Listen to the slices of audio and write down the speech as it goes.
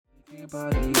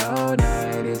Party all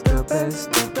night is the best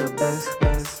of the best,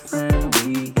 best friend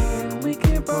weekend. We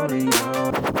can party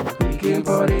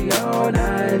all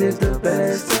night is the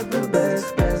best of the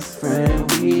best, best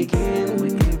friend weekend.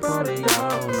 We can party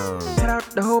all night. Shout out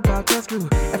the whole podcast crew.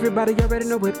 Everybody already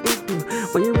know what it do.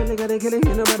 When you really gotta kill it,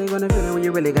 ain't nobody gonna feel it. When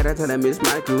you really gotta tell them it's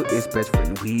my crew. It's best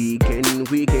friend weekend.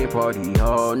 We can party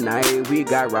all night. We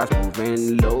got Ross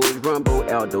moving, Lowe's, Rumble,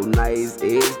 Aldo, Nice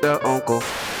is the uncle.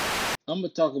 I'm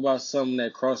going to talk about something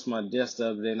that crossed my desk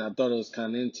the other day, and I thought it was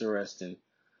kind of interesting.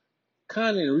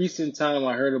 Kind of in recent time,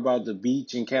 I heard about the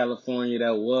beach in California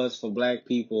that was for black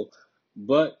people,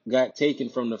 but got taken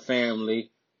from the family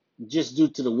just due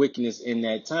to the wickedness in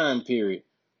that time period.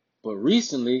 But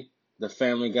recently, the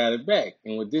family got it back.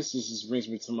 And with this just brings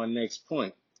me to my next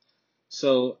point.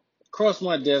 So, crossed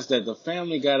my desk that the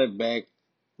family got it back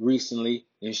recently,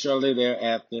 and shortly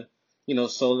thereafter,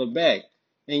 sold it back.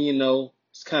 And,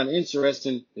 it's kind of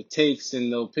interesting, the takes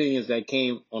and the opinions that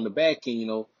came on the back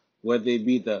end, whether it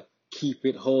be the keep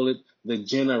it, hold it, the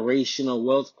generational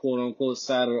wealth, quote unquote,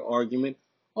 side of the argument,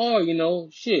 or, you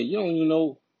don't even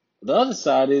know. The other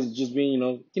side is just being,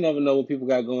 you never know what people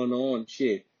got going on.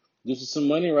 Shit, give you some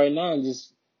money right now and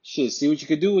just, see what you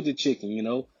could do with the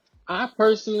chicken, I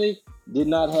personally did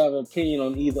not have an opinion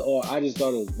on either or. I just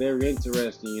thought it was very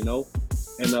interesting, and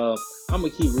I'm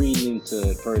going to keep reading into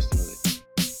it personally.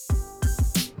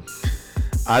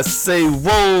 I say,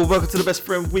 whoa, welcome to the Best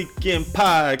Friend Weekend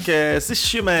Podcast.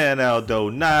 It's your man, Aldo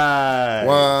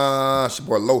Nice. It's your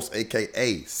boy Los,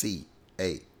 a.k.a.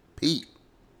 C.A.P.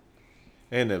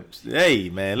 And, hey,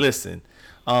 man, listen.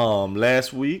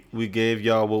 Last week, we gave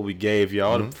y'all what we gave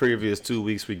y'all. The previous 2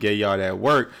 weeks, we gave y'all that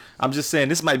work. I'm just saying,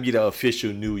 this might be the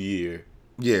official New Year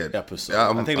episode.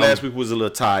 I think last week was a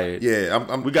little tired. Yeah.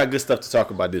 We got good stuff to talk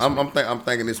about this week. I'm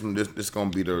thinking this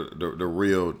going to be the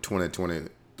real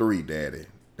 2023 daddy.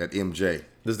 That MJ.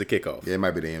 This is the kickoff. Yeah, it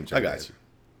might be the MJ. I got you.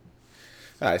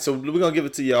 All right, so we're going to give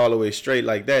it to you all the way straight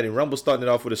like that. And Rumble starting it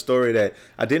off with a story that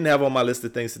I didn't have on my list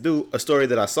of things to do, a story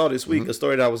that I saw this week, a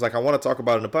story that I was like, I want to talk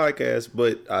about in the podcast,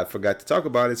 but I forgot to talk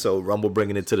about it. So Rumble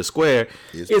bringing it to the square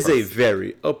is a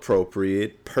very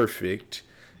appropriate, perfect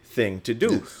thing to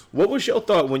do. Yes. What was your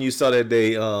thought when you saw that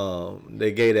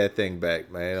they gave that thing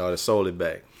back, man, or they sold it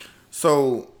back?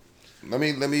 So let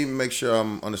me make sure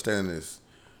I'm understanding this.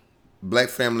 Black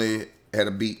family had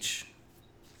a beach.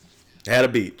 Had a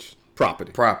beach.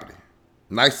 Property.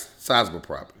 Nice, sizable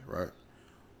property, right?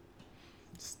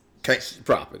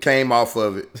 Property. Came off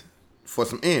of it for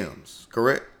some M's,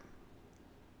 correct?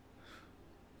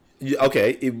 Yeah,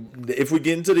 okay. If we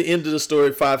get into the end of the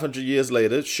story 500 years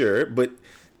later, sure. But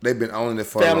they've been owning it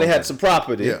for a long family time. had some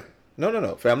property. Yeah.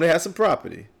 No. Family had some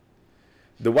property.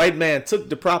 The white man took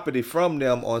the property from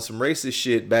them on some racist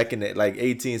shit back in the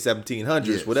 1700s,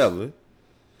 yes. Whatever.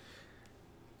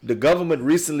 The government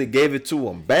recently gave it to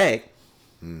them back.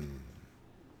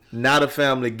 Now the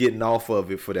family getting off of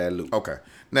it for that loot. Okay.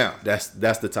 Now. That's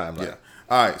the timeline. Yeah.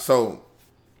 All right. So,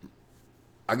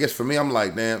 I guess for me, I'm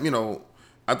like, damn,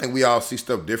 I think we all see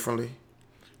stuff differently.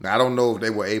 Now, I don't know if they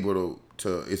were able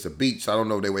to it's a beach. So I don't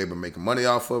know if they were able to make money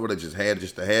off of it. They just had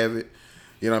just to have it.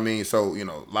 You know what I mean? So, a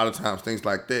lot of times things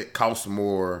like that cost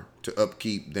more to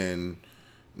upkeep than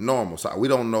normal. So we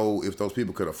don't know if those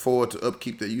people could afford to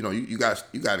upkeep that. You got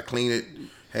to clean it,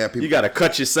 have people. You got to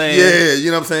cut your sand. Yeah,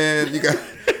 you know what I'm saying?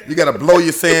 You got to blow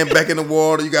your sand back in the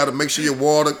water. You got to make sure your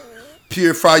water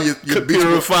purify your beach.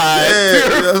 Purify. Yeah, you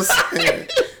know what I'm saying?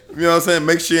 You know what I'm saying?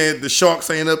 Make sure the sharks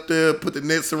ain't up there. Put the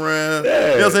nets around.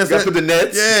 Yeah. You know what I'm saying? Put the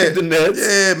nets. Yeah. Keep the nets.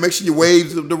 Yeah. Make sure your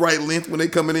waves are the right length when they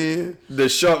coming in. The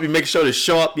sharp. You make sure the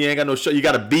sharp. You ain't got no sharp. You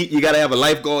got to beat. You got to have a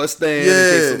lifeguard stand in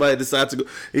case somebody decides to go.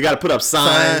 You got to put up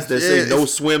signs that say no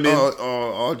swimming.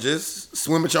 Or just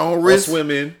swim at your own risk. Swim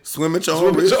at your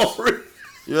own risk.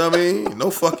 You know what I mean? No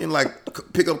fucking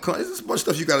pick up. It's just a bunch of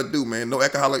stuff you got to do, man. No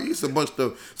alcoholic. It's a bunch of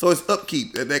stuff. So it's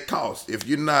upkeep at that cost. If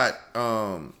you're not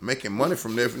making money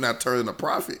from there, if you're not turning a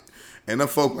profit, and them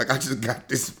folk I just got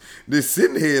this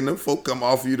sitting here, and them folk come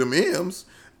off you them M's,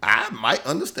 I might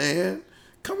understand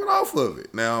coming off of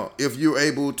it. Now, if you're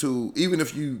able to, even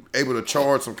if you able to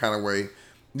charge some kind of way,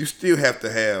 you still have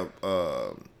to have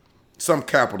some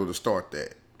capital to start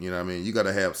that. You know what I mean? You got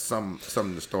to have something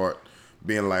to start.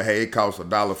 Being like, hey, it costs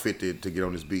 $1.50 to get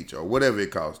on this beach or whatever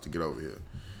it costs to get over here.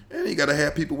 And you got to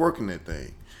have people working that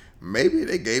thing. Maybe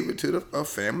they gave it to a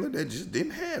family that just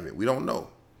didn't have it. We don't know.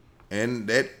 And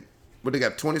they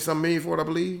got 20-something million for it, I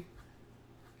believe?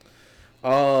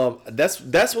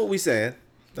 That's what we saying.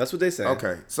 That's what they saying.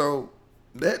 Okay. So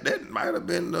that might have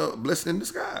been a blessing in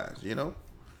disguise,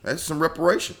 That's some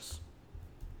reparations.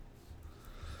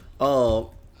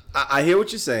 I hear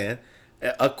what you're saying.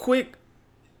 A quick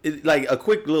like a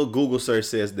quick little Google search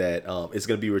says that it's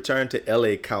gonna be returned to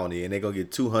L.A. County, and they're gonna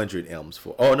get 200 M's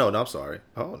for. Oh no, I'm sorry.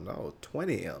 Oh no,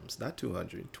 20 M's, not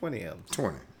 200, 20 M's.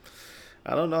 20.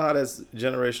 I don't know how that's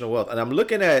generational wealth. And I'm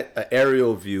looking at an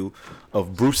aerial view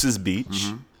of Bruce's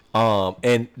Beach.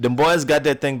 And the boys got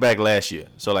that thing back last year.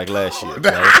 So like last year,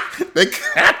 right?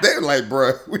 They're like,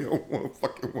 bro, we don't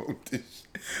want this.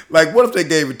 Like, what if they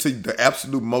gave it to the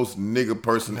absolute most nigga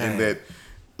person in that?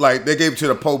 Like, they gave it to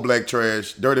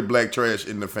the dirty black trash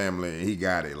in the family, and he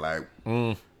got it. Like, you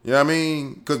know what I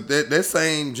mean? Because that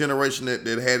same generation that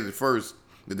had it first,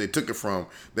 that they took it from,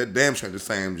 that damn sure the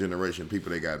same generation of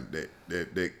people they got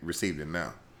that received it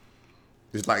now.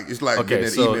 It's like getting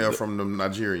an email from the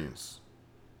Nigerians.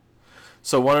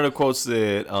 So one of the quotes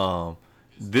said,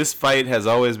 this fight has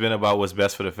always been about what's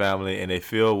best for the family, and they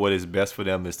feel what is best for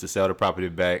them is to sell the property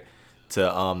back to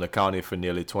the county for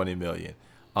nearly $20 million.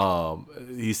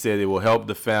 He said it will help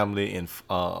the family in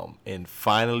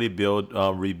finally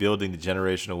rebuilding the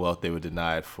generational wealth they were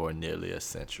denied for nearly a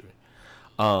century.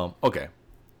 Okay.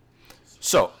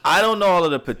 So I don't know all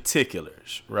of the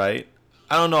particulars, right?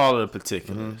 I don't know all of the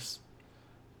particulars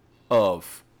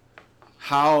of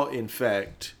how, in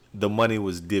fact, the money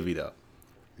was divvied up.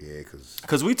 Yeah,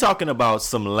 because we talking about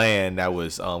some land that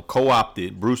was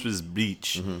co-opted. Bruce's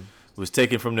Beach was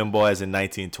taken from them boys in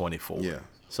 1924. Yeah.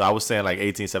 So I was saying like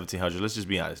 1700. Let's just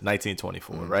be honest,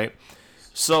 1924, right?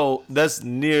 So that's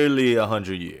nearly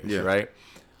 100 years, right?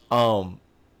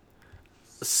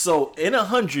 So in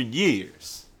 100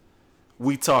 years,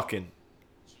 we talking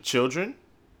children,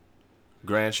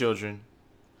 grandchildren,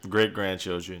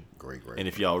 great-grandchildren, and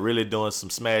if y'all really doing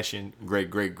some smashing,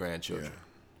 great-great-grandchildren.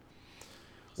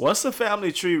 Once the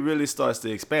family tree really starts to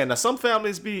expand, now some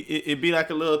families it be like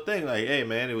a little thing, like, hey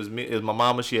man, it was my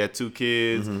mama, she had 2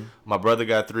 kids, my brother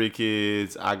got 3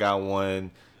 kids, I got one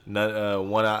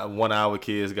of our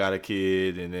kids got a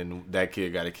kid, and then that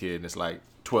kid got a kid, and it's like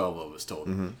 12 of us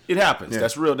total. It happens.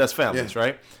 That's real. That's families,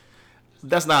 right?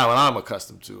 That's not what I'm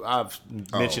accustomed to. I've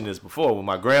mentioned this before. When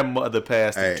my grandmother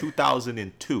passed in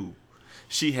 2002,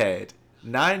 she had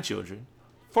 9 children,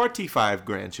 45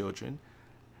 grandchildren,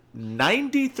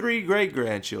 93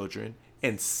 great-grandchildren,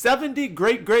 and 70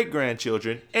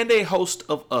 great-great-grandchildren, and a host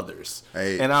of others.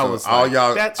 And I was like,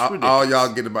 that's ridiculous. All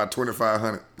y'all get about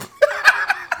 2,500.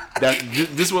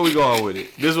 This is where we going with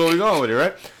it.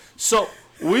 Right? So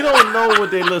we don't know what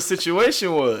their little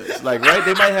situation was. Like, right?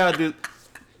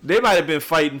 They might have been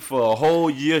fighting for a whole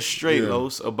year straight,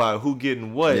 Los, about who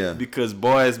getting what, because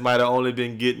boys might have only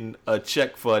been getting a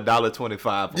check for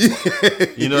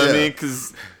 $1.25. You know what I mean?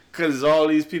 Because all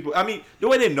these people, I mean, the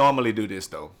way they normally do this,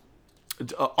 though,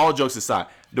 all jokes aside,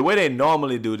 the way they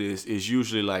normally do this is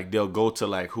usually like they'll go to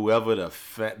like whoever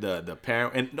the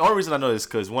parent, and the only reason I know this is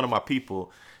because one of my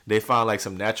people, they found like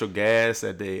some natural gas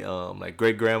at they like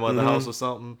great grandmother house or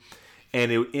something. And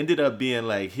it ended up being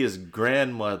like his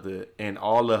grandmother and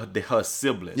all of her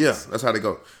siblings. Yeah, that's how they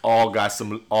go. All got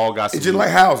some. It's just like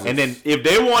houses. And then if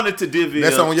they wanted to divvy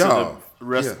that's up on y'all. To the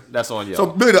rest, that's on y'all. So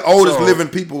really, the oldest living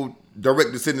people,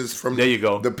 direct descendants from there you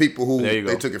go. The people who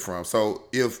they took it from. So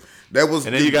if that was,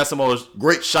 and then you got some old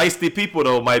great shiesty people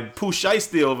though. Pooh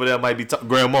Shiesty over there might be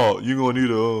grandma. You gonna need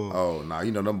a. Oh no,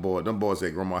 you know them boys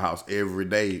at grandma's house every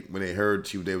day when they heard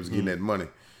they was getting that money.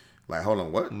 Like, hold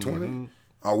on, what 20?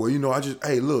 Oh well, you know,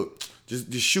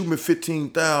 just shoot me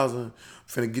 15,000.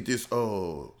 Finna get this.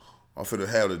 I'm finna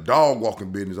have the dog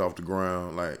walking business off the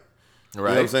ground, like, right. You know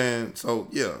what I'm saying? So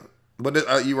yeah, but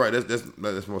you're right.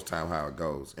 That's most time how it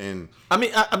goes. And I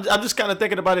mean, I'm just kind of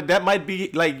thinking about it. That might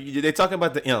be like they're talking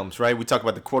about the M's, right? We talk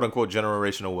about the quote unquote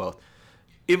generational wealth.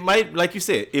 It might, like you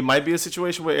said, it might be a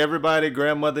situation where everybody,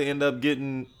 grandmother, end up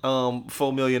getting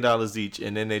 $4 million each,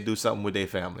 and then they do something with their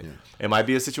family. Yeah. It might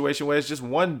be a situation where it's just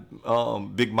one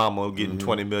big mama getting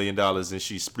 $20 million and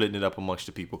she's splitting it up amongst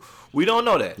the people. We don't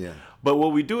know that. Yeah. But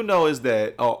what we do know is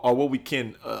that, or what we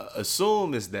can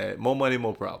assume is that more money,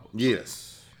 more problems.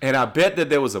 Yes. And I bet that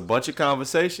there was a bunch of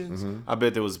conversations. I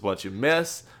bet there was a bunch of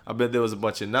mess. I bet there was a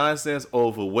bunch of nonsense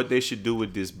over what they should do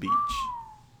with this beach.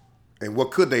 And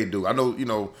what could they do? I know, you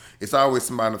know, it's always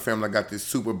somebody in the family that got this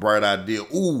super bright idea.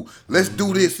 Ooh, let's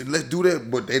do this and let's do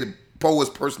that. But they the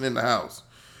poorest person in the house.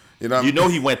 You know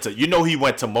he went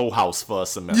to Mo House for a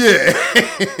semester. Yeah.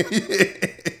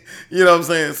 You know what I'm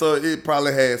saying? So it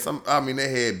probably had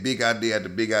they had big idea after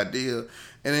big idea.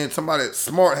 And then somebody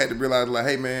smart had to realize, like,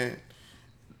 hey man,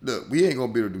 look, we ain't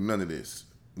gonna be able to do none of this.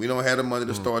 We don't have the money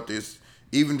to start this.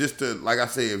 Even just to, like I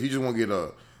said, if you just want to get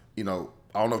a, you know,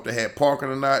 I don't know if they had parking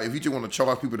or not. If you just want to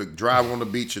charge people to drive on the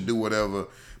beach or do whatever.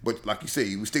 But like you said,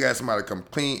 we still got somebody to come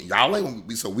clean. Y'all ain't gonna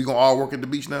be, so we gonna all work at the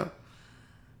beach now?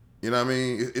 You know what I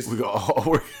mean? We go all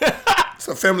work. It's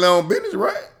a family-owned business,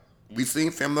 right? We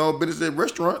seen family-owned business at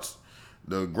restaurants.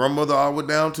 The grandmother all the way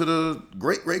down to the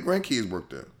great-great-grandkids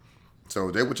work there. So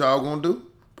that what y'all gonna do?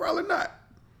 Probably not.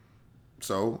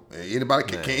 So anybody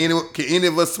can any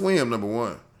of us swim? Number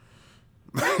one.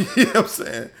 You know what I'm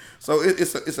saying? So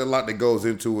it's a lot that goes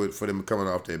into it for them coming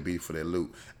off that beat for that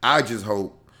loot. I just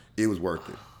hope it was worth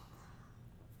it.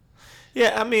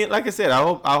 Yeah, I mean, like I said, I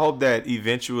hope that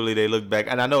eventually they look back,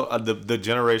 and I know the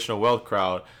generational wealth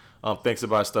crowd thinks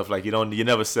about stuff like you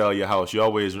never sell your house, you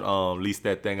always lease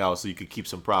that thing out so you can keep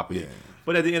some property. Yeah.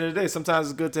 But at the end of the day, sometimes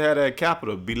it's good to have that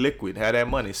capital, be liquid, have that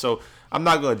money. So I'm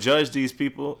not gonna judge these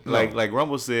people. No. Like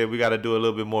Rumble said, we got to do a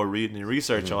little bit more reading and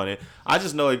research on it. I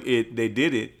just know they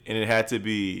did it, and it had to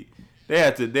be. They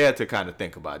had to kind of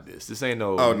think about this. This ain't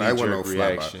no knee-jerk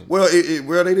reaction. Well,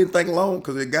 they didn't think long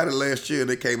because they got it last year and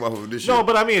they came off of this year. No,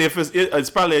 but I mean, if it's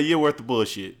probably a year worth of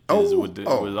bullshit. What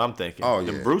I'm thinking. Oh,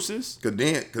 the yeah. Bruces.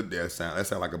 That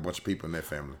sound like a bunch of people in that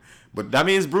family. But I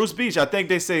mean, it's Bruce Beach. I think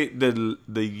they say the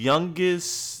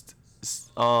youngest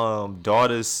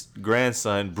daughter's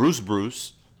grandson,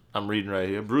 Bruce. I'm reading right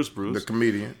here, Bruce, the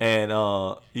comedian, and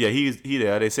he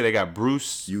there. They say they got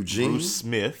Bruce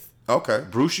Smith. Okay.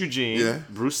 Bruce Eugene. Yeah.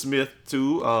 Bruce Smith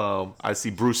too. I see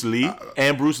Bruce Lee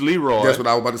and Bruce Leroy. That's what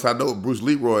I was about to say. I know Bruce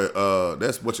Leroy.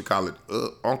 That's what you call it,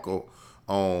 uncle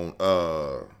on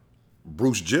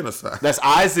Bruce genocide. That's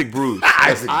Isaac Bruce.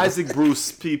 That's Isaac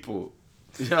Bruce people.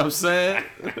 You know what I'm saying?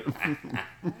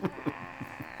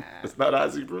 It's not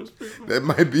Isaac Bruce people. That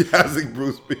might be Isaac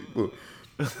Bruce people.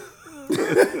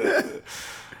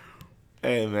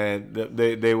 Hey man,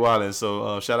 they wildin'.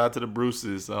 So shout out to the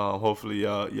Bruces. Hopefully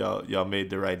y'all made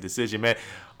the right decision, man.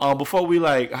 Before we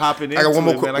hopping into I got one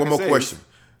more question.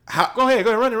 Go ahead,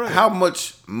 run it. How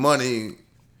much money,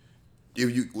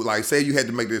 if you say you had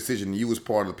to make the decision, and you was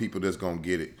part of the people that's gonna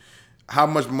get it? How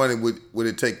much money would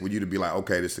it take for you to be like,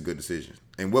 okay, this is a good decision?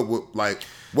 And what would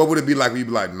it be like when you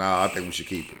be like, nah, I think we should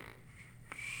keep it?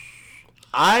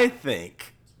 I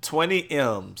think 20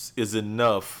 M's is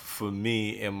enough for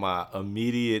me and my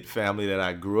immediate family that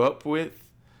I grew up with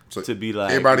to be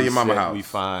like, everybody in mama house. We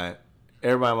fine.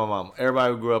 Everybody in my mama.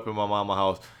 Everybody who grew up in my mama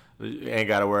house ain't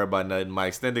got to worry about nothing. My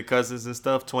extended cousins and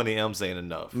stuff, 20 M's ain't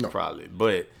enough, probably.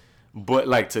 But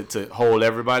to hold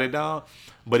everybody down.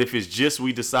 But if it's just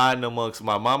we deciding amongst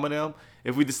my mama and them,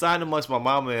 if we decide amongst my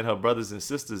mama and her brothers and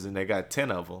sisters and they got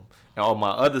 10 of them, and on my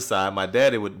other side, my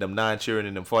daddy with them 9 children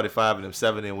and them 45 and them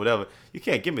 70 and whatever, you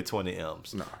can't give me 20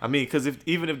 M's. No. I mean, because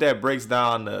even if that breaks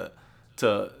down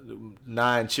to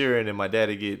 9 children and my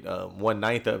daddy get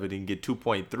 1/9 of it and get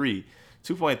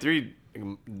 2.3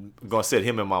 gonna set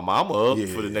him and my mama up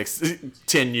for the next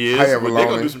 10 years. But they're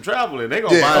gonna do some traveling. They're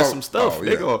gonna buy some stuff.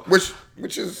 They gonna, which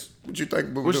is what you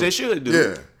think? Which they should do.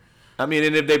 Yeah. I mean,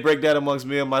 and if they break that amongst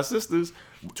me and my sisters,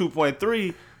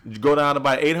 2.3 go down to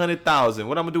about 800,000.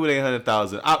 What I'm gonna do with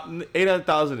 800,000?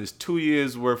 800,000 is 2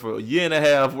 years worth of, a year and a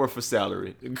half worth of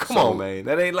salary. Come on, man,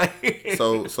 that ain't like.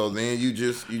 so then you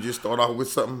just start off with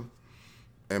something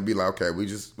and be like, okay, we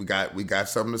got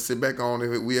something to sit back on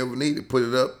if we ever need it. Put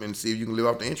it up and see if you can live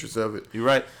off the interest of it. You're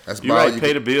right. That's you're right.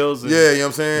 Pay the bills. And, yeah, you know what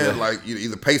I'm saying. Yeah. Like you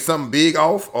either pay something big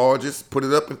off or just put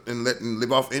it up and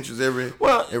live off interest every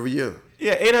year.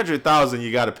 Yeah, 800,000.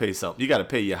 You got to pay something. You got to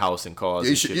pay your house and cars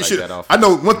and shit like that off. I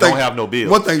know one thing. Don't have no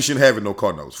bills. One thing you shouldn't have is no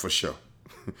car notes for sure.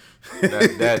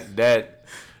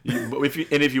 If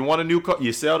you want a new car,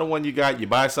 you sell the one you got. You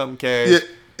buy something cash.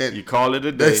 Yeah, you call it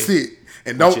a day. That's it.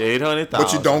 And don't 800,000.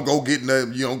 But you don't go get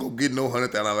no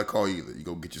 $100,000 car either. You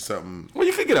go get you something. Well,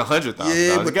 you could get $100,000.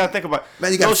 Yeah, but you gotta think about.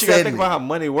 Man, you gotta think about how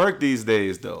money work these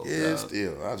days, though. Yeah,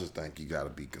 still, I just think you gotta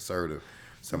be conservative.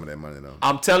 Some of that money though.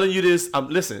 I'm telling you this.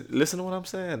 Listen to what I'm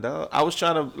saying, dog. I was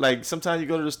trying to sometimes you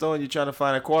go to the store and you're trying to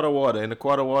find a quart of water, and the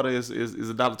quart of water is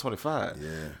 $1.25. Yeah.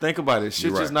 Think about it.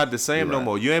 Shit's just not the same no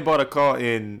more. You ain't bought a car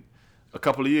in a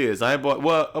couple of years. I ain't bought.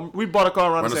 Well, we bought a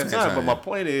car around the same time. But my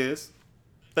point is,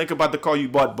 think about the car you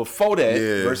bought before that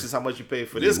versus how much you paid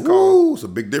for this car. It's a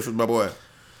big difference, my boy.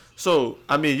 So,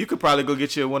 I mean, you could probably go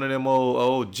get you one of them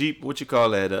old Jeep, what you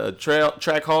call that, a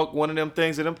Trackhawk, one of them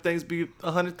things, and them things be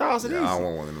 100,000 easy. I don't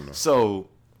want one of them. No. So,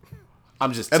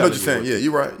 I'm just telling you. That's what you're saying. Yeah,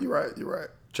 you're right.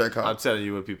 Trackhawk. I'm telling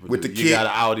you what people with do. The you kit. Got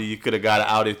an Audi, you could have got an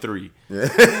Audi 3. Yeah.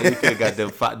 You could have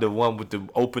got the one with the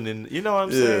opening, you know what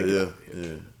I'm saying?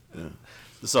 Yeah.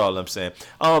 That's all I'm saying.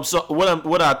 So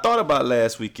what I thought about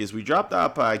last week is we dropped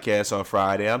our podcast on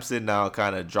Friday. I'm sitting down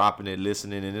kind of dropping it,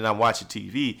 listening, and then I'm watching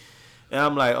TV. And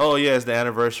I'm like, oh, yeah, it's the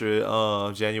anniversary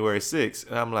of January 6th.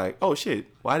 And I'm like, oh, shit,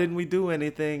 why didn't we do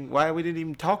anything? Why we didn't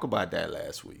even talk about that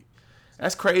last week?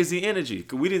 That's crazy energy.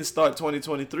 'Cause we didn't start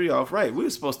 2023 off right. We were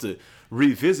supposed to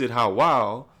revisit how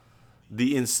wild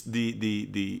the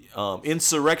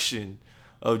insurrection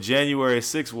of January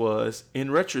 6th was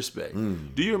in retrospect.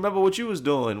 Do you remember what you was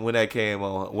doing when that came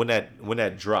on? When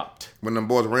that dropped? When them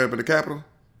boys ran up in the Capitol?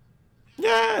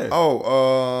 Yeah.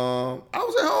 Oh, I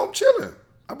was at home chilling,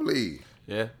 I believe.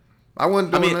 Yeah. I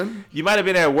wasn't doing nothing. You might have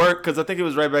been at work because I think it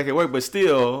was right back at work, but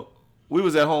still, we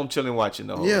was at home chilling watching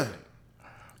the whole thing.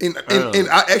 And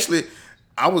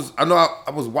I was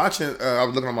watching, I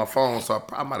was looking on my phone, so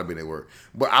I might have been at work.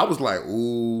 But I was like,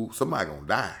 ooh, somebody gonna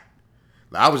die.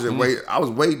 Like, I was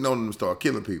just waiting on them to start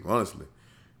killing people, honestly.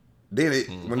 Then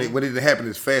when it didn't happen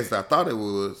as fast as I thought it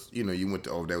was, you went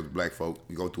to, that was black folk.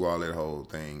 You go through all that whole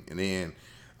thing. And then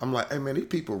I'm like, hey man, these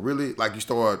people really, like, you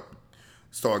start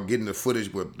getting the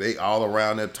footage where they all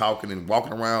around there talking and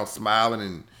walking around smiling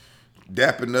and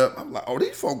dapping up. I'm like, oh,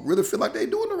 these folk really feel like they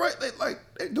doing the right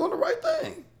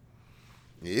thing.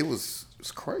 It was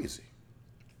crazy.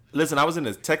 Listen, I was in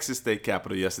the Texas State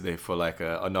Capitol yesterday for like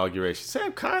a inauguration.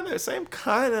 Same kind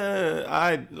of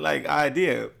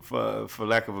idea for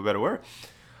lack of a better word.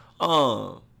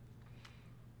 You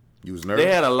was nervous?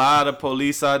 They had a lot of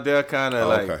police out there, kind of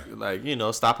like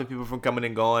stopping people from coming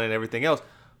and going and everything else.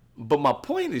 But my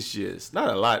point is just not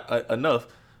a lot enough.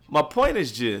 My point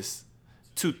is just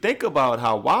to think about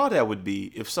how wild that would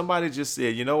be if somebody just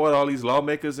said, you know what, all these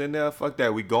lawmakers in there, fuck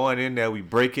that, we going in there, we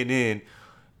breaking in.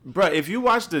 Bruh, if you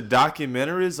watch the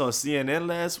documentaries on CNN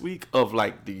last week of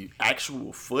like the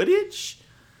actual footage,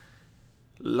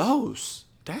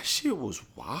 that shit was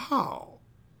wild.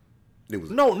 It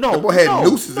was no. The boy had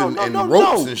nooses and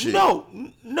ropes and shit.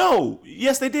 No.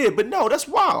 Yes, they did, but no, that's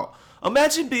wild.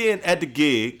 Imagine being at the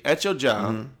gig at your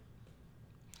job,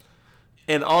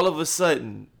 and all of a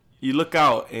sudden you look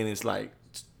out and it's like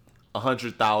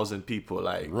 100,000 people,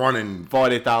 like running,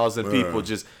 40,000 people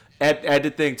just at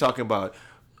the thing talking about,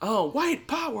 oh, white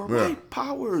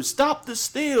power, stop the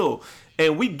steal.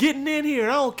 And we getting in here,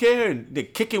 I don't care. And they're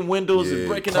kicking windows and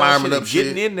breaking out shit and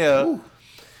getting in there. Ooh.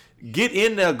 Get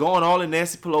in there, going all in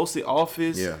Nancy Pelosi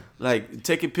office, like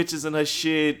taking pictures in her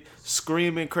shit,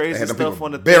 screaming crazy stuff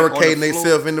on the barricading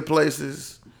themselves into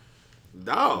places.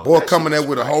 No, boy coming there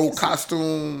with a whole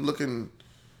costume looking.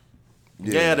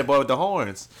 Yeah, the boy with the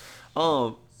horns.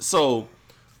 So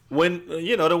when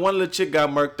the one little chick got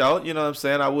murked out, you know what I'm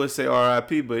saying? I would say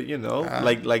R.I.P., but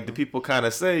like the people kind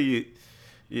of say, you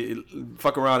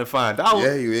fuck around and find out.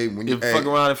 Yeah, you fuck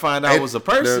around and find out it was a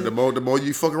person. The more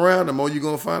you fuck around, the more you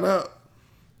gonna find out.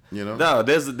 No,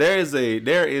 there is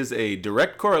a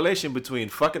direct correlation between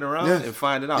fucking around and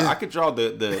finding out. I could draw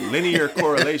the linear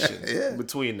correlation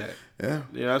between that. Yeah,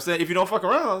 you know what I'm saying? If you don't fuck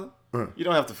around, you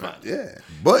don't have to find it. Yeah,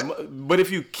 but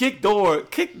if you kick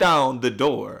down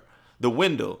the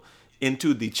window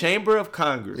into the chamber of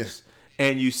Congress,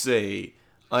 and you say.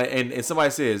 And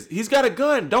somebody says, he's got a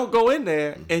gun, don't go in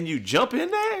there, and you jump in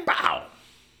there, bow.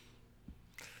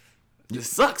 It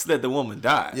sucks that the woman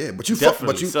died. Yeah, but you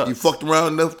fucked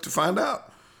around enough to find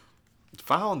out.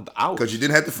 Found out. Because you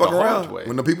didn't have to fuck around.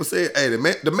 When the people said, hey, the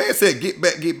man said, get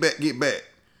back.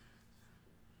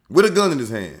 With a gun in his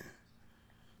hand.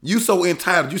 You so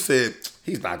entitled, you said,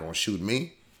 he's not going to shoot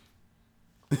me.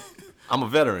 I'm a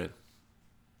veteran.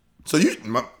 So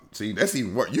see, that's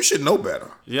even worse. You should know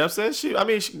better. You know what I'm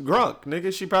saying? She grunk,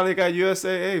 nigga. She probably got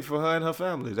USAA for her and her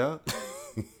family, dog.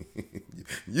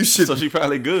 You should. So she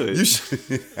probably good. You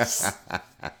should.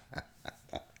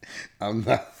 I'm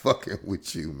not fucking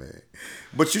with you, man.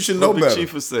 But you should know better. What the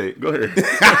chief would say. Go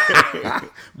ahead.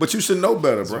 But you should know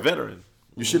better, bro. It's a veteran.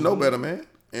 You should know better, man.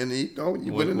 And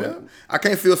you went in there. I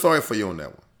can't feel sorry for you on that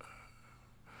one.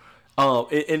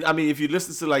 And I mean, if you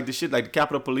listen to like the shit, like the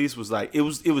Capitol Police was like, it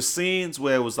was scenes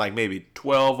where it was like maybe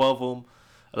 12 of them,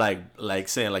 like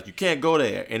saying like you can't go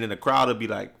there, and then the crowd would be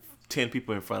like 10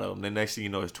 people in front of them. The next thing you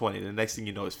know, it's 20. The next thing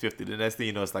you know, it's 50. The next thing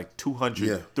you know, it's like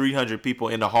 200, 300 people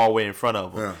in the hallway in front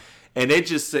of them. Yeah. And they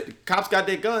just said, cops got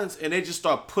their guns, and they just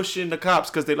start pushing the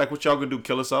cops because they like, what y'all gonna do,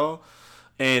 kill us all?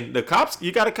 And the cops,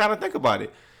 you got to kind of think about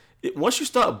it. Once you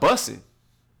start busting,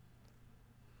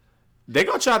 they're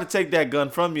going to try to take that gun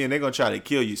from you, and they're going to try to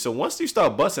kill you. So once you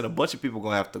start busting, a bunch of people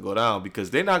going to have to go down because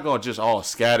they're not going to just all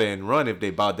scatter and run if they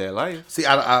about their life. See,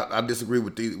 I disagree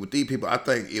with these people. I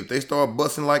think if they start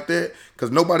busting like that,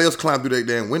 because nobody else climbed through that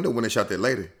damn window when they shot that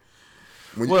lady.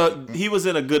 He was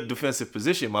in a good defensive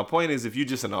position. My point is, if you're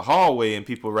just in a hallway and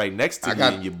people right next to you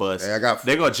and you bust, they're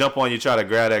going to jump on you, try to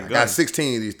grab that gun. I got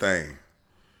 16 of these things.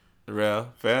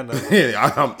 Well, fair enough.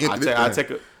 Yeah,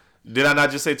 Did I not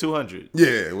just say 200?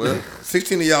 Yeah, well,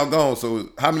 16 of y'all gone. So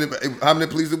how many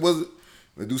police was it?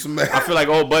 Let's do some math. I feel like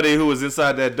old buddy who was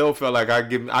inside that door felt like I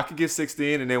could get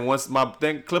 16, and then once my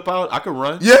thing clip out, I could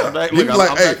run. Yeah, I'm back. he was like,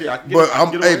 I'm hey, back here. I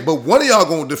can get but one of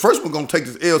y'all the first one gonna take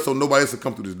this L so nobody else will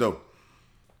come through this door.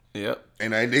 Yep.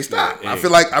 And they stop. Yeah. I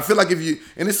feel like if you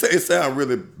and it sounds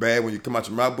really bad when you come out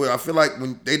your mouth, but I feel like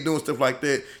when they doing stuff like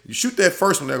that, you shoot that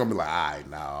first one, they're gonna be like, all right,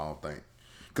 I don't think.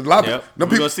 Because a lot of We're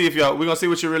gonna see we're gonna see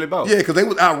what you're really about. yeah, because they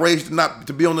was outraged not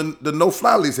to be on the no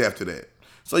fly list after that.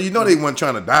 So they weren't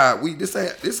trying to die. This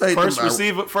ain't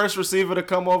First receiver to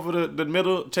come over the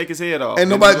middle, take his head off. And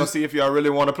nobody gonna see if y'all really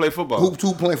want to play football.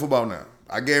 Who playing football now?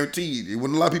 I guarantee you, there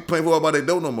wasn't a lot of people playing football by their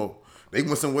door no more. They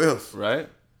went somewhere else. Right.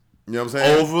 You know what I'm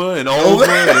saying? Over and over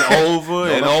and over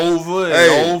and over and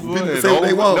over and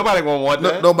over. Nobody gonna want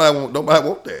that. Nobody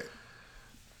want that.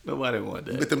 Nobody want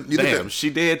that. Damn, she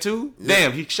dead too? Yeah.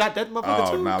 Damn, he shot that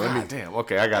motherfucker too? Nah, damn,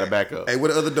 okay, I gotta back up. Hey,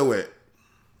 where the other door at?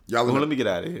 Y'all let me get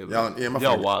out of here.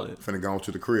 Y'all wallet. Finna go on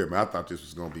to the crib, man. I thought this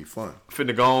was gonna be fun.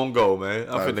 Finna go on go, man.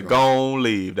 I'm finna go on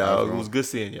leave, dog. It was good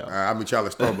seeing y'all. I'll meet y'all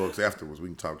at Starbucks afterwards. We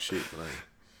can talk shit.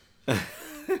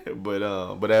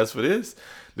 But as for this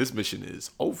mission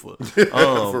is over.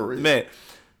 For real. Man,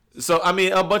 so I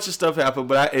mean a bunch of stuff happened,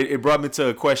 but it brought me to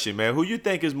a question, man. Who you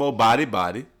think is more body?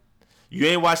 You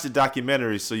ain't watched the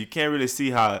documentary, so you can't really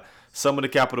see how some of the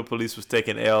Capitol Police was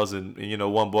taking L's and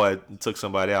one boy took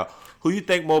somebody out. Who you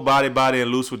think more body and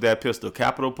loose with that pistol?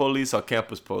 Capitol Police or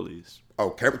Campus Police?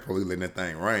 Oh, Campus Police letting that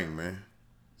thing ring, man.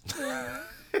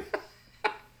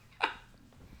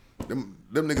 Them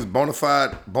niggas bona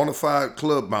fide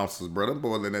club bouncers, bro. Them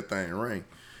boys letting that thing ring.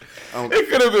 It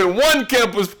could have been one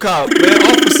campus cop, man.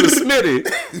 Officer Smitty.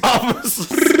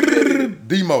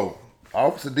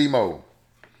 Officer Demo.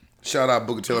 Shout out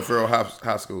Booker T. Farrell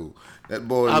High School. That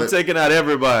boy. I'm taking out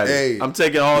everybody. Hey, I'm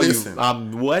taking all listen,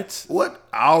 you. What? What?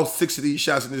 All 6 of these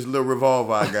shots in this little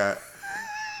revolver I got.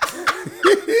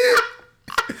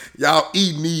 Y'all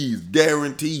eating these,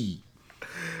 guaranteed.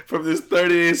 From this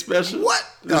 38 special? What?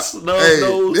 This snub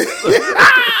nose.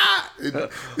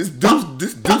 This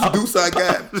deuce I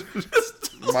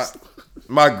got.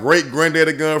 My great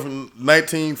granddaddy gun from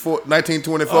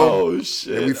 1924. Oh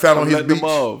shit! And we found on his beach.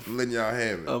 I'm letting y'all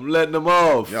have it. I'm letting them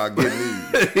off. Y'all get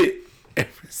me.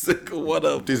 Every single one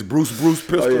of them. This Bruce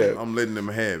pistol. Oh, yeah. I'm letting them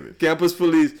have it. Campus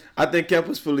Police. I think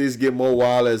Campus Police get more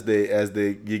wild as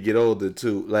they get older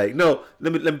too. Like no,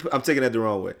 let me. I'm taking that the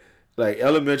wrong way. Like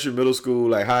elementary, middle school,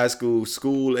 like high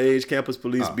school age Campus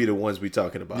Police be the ones we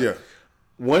talking about. Yeah.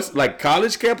 Once like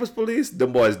college Campus Police,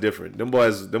 them boys different. Them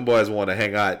boys want to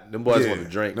hang out. Them boys want to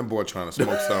drink. Them boys trying to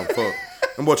smoke something. Fuck.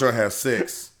 Them boys trying to have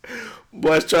sex.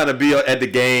 Boys trying to be at the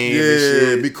game. Yeah, and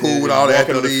shit, be cool with all the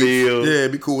athletes. The yeah,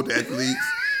 be cool with the athletes.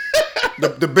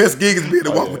 the best gig is being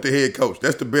to walk with the head coach.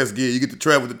 That's the best gig. You get to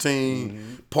travel with the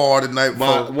team, party the night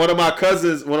before. One of my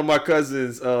cousins,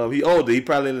 he older. He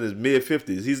probably in his mid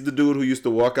 50s. He's the dude who used to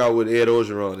walk out with Ed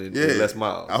Ogeron and Les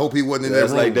Miles. I hope he wasn't in that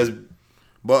room. Like that's.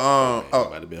 But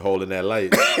might have been holding that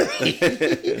light.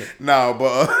 No,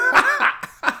 but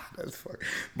that's funny.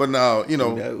 But now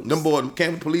them boys,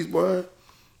 Campus Police boy,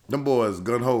 them boys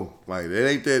gun ho. Like it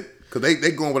ain't that because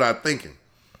they going without thinking.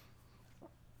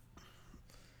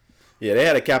 Yeah, they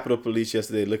had a Capitol Police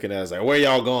yesterday looking at us like, where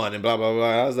y'all going and blah blah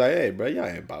blah. I was like, hey, bro, y'all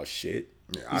ain't about shit.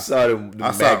 Yeah, you saw them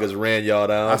maggots ran y'all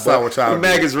down. I saw what y'all did. The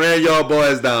maggots ran y'all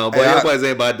boys down. Boy, y'all boys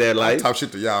ain't about that life. I talk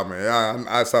shit to y'all, man.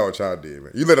 I saw what y'all did,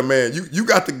 man. You let a man, you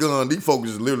got the gun. These folks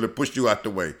just literally pushed you out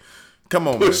the way. Come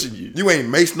on, pushing man. You ain't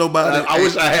maced nobody. I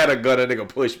wish I had a gun. That nigga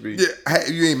push me. Yeah,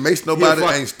 you ain't maced nobody.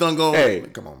 Ain't stung on. Hey,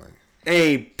 come on, man.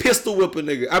 Ain't pistol whip a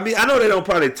nigga. I mean, I know they don't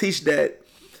probably teach that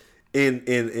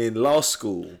in law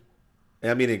school.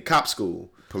 I mean, in cop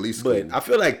school. Police school. But I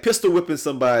feel like pistol whipping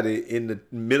somebody in the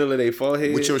middle of their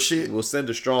forehead with your shit will send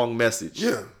a strong message.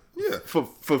 Yeah. For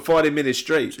 40 minutes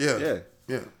straight. Yeah.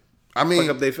 I mean,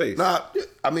 fuck up their face. Nah,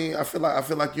 I mean, I feel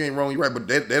like you ain't wrong. You're right, but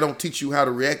they don't teach you how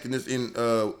to react in this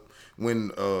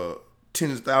when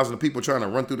tens of thousands of people trying to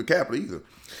run through the Capitol either.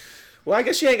 Well, I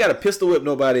guess you ain't got to pistol whip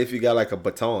nobody if you got like a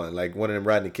baton, like one of them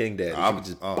Rodney King daddies. You can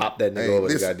just pop that nigga over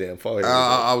the goddamn forehead.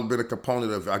 I've been a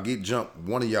component of. If I get jumped,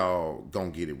 one of y'all gonna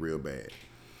get it real bad.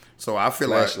 So I feel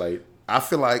like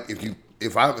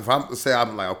if I'm say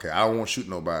I'm like, okay, I don't want to shoot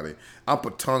nobody. I'm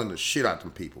patoning the shit out them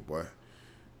people, boy.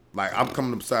 Like I'm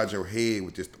coming beside your head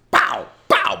with just pow,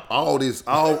 pow, all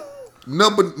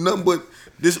number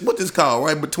this what this called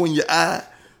right between your eye.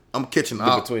 I'm catching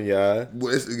out between your eye.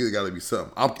 Well, it's got to be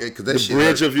something. Cause that the shit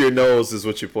bridge hurt. of your nose is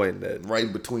what you're pointing at. Right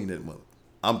in between that mother.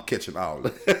 I'm catching all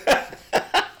of it.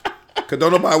 Cause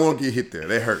don't nobody want to get hit there.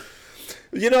 That hurt.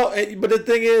 You know, but the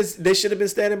thing is, they should have been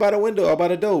standing by the window or by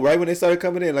the door right when they started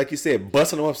coming in, like you said,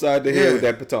 busting them upside the head with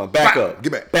that baton. Back Bah! up,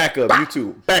 Get back. back up, Bah! you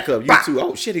two, back up, you Bah! two.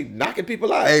 Oh shit, he knocking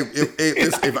people out. Hey,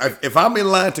 if I'm in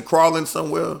line to crawl in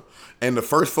somewhere and the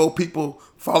first 4 people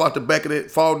fall out the back of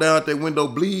that, fall down at that window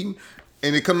bleeding,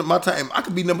 and it come to my time, I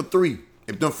could be number 3.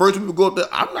 If the first people go up there,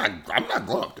 I'm not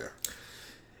going up there.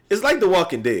 It's like The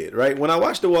Walking Dead, right? When I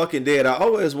watch The Walking Dead, I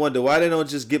always wonder why they don't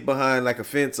just get behind like a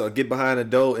fence or get behind a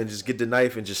door and just get the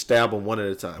knife and just stab them one at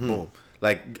a time. Boom.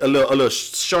 Like a little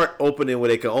short opening where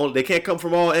they can't come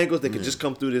from all angles. They can just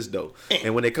come through this door.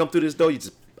 And when they come through this door, you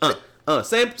just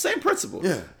same principle.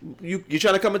 Yeah. You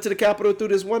trying to come into the Capitol through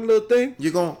this one little thing?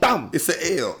 You're going, Bam. it's an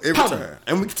L every Bam. time.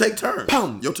 And we can take turns.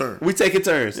 Boom. Your turn. We taking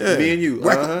turns. Yeah. Me and you.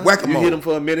 Whack-a-mole. You hit them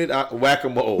for a minute.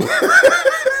 Whack-a-mole.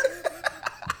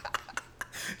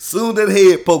 Soon that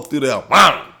head poked through there.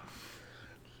 Wow.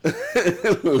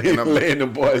 Laying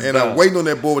them boys And down. I'm waiting on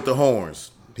that boy with the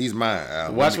horns. He's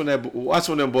mine. Watch when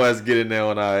them boys get in there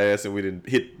on our ass and we didn't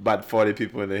hit about 40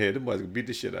 people in the head. Them boys can beat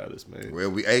the shit out of us, man. Well,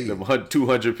 we ate. Them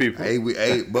 200 people.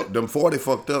 But them 40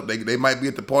 fucked up. They might be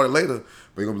at the party later, but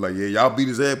they're gonna be like, yeah, y'all beat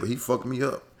his ass, but he fucked me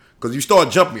up. Cause you start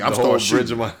jumping me, I'm The whole start bridge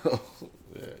shooting. of my.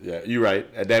 Yeah, you're right.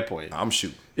 At that point, I'm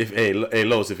shooting. hey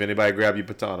Los, if anybody grab your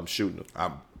baton, I'm shooting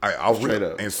them. I'll Straight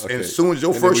rip. up. And Okay. as soon as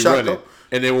your And then first we shot run go, it.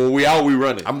 And then when we out, we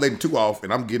running. I'm letting 2 off,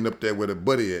 and I'm getting up there where the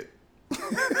buddy at.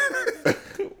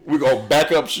 We gonna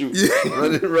back up shoot.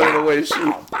 Running away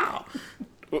shoot.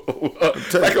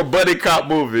 Like a buddy cop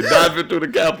movie, diving through the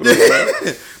Capitol.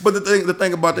 Man. But the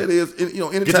thing about that is,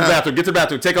 anytime Get to the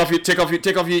bathroom. Take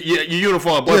off your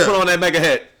uniform, boy. Yeah. Put on that mega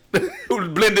hat.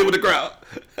 Blend in with the crowd.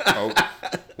 Oh,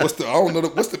 I don't know.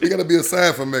 We gotta be a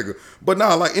sign for mega. But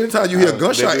now, like anytime you hear a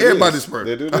gunshot, everybody disperse.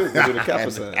 They do this. They do the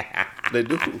Kappa sign. They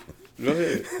do. Go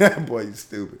ahead. Boy, you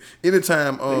stupid.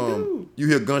 Anytime you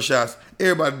hear gunshots,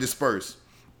 everybody disperse.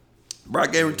 Bro, I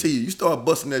guarantee you start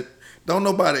busting that. Don't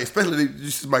nobody, especially if you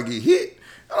just might get hit.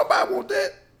 Don't nobody want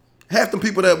that. Half them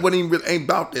people that ain't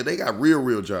about that, they got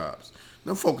real jobs.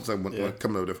 Them folks coming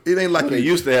over there. It ain't like They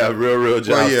used to have real jobs.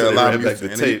 Well, yeah, so a lot of back them the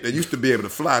used to. tape. They used to be able to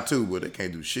fly too, but they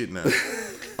can't do shit now.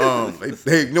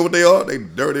 They you know what they are? They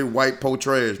dirty white po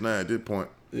trash now at this point.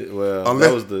 Well,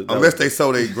 Unless they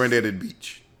sold their granddaddy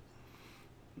beach.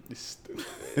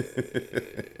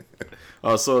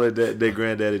 Oh, so they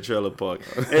granddaddy trailer park.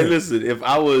 Hey, listen, if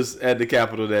I was at the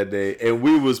Capitol that day and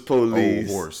we was police,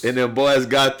 Old horse. and them boys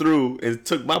got through and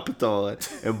took my baton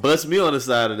and bust me on the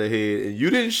side of the head, and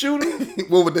you didn't shoot him,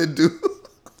 What would they do?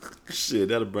 shit,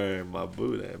 that'll burn my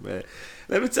boot out, man.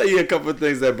 Let me tell you a couple of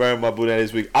things that burned my boot out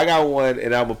this week. I got one,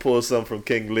 and I'm gonna pull some from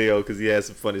King Leo because he has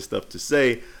some funny stuff to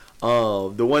say.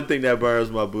 The one thing that burns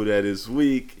my boot out this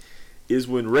week is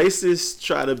when racists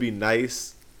try to be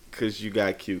nice because you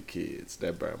got cute kids.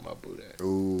 That burned my boot out.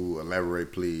 Ooh,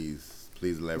 elaborate, please.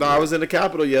 Please elaborate. No, I was in the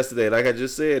Capitol yesterday. Like I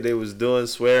just said, they was doing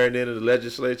swearing in the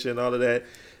legislature and all of that.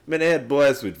 Man, they had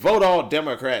boys with vote all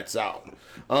Democrats out.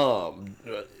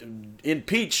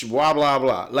 Impeach, blah, blah,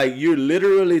 blah. Like, you're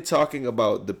literally talking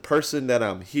about the person that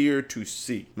I'm here to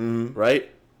see, right?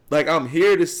 Like, I'm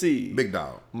here to see Big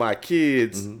dog. my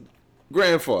kids'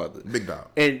 grandfather. Big dog.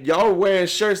 And y'all wearing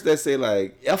shirts that say,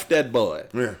 like, F that boy.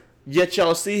 Yeah. Yet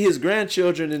y'all see his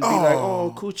grandchildren and be like,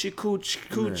 Oh. oh, coochie, cooch,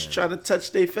 trying to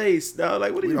touch their face, dog.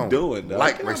 Like, what are We you don't doing, dog?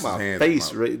 like Get out racist my hands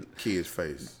face, on right? my kid's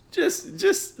face.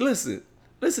 Just listen.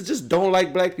 Just don't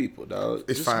like black people, dog.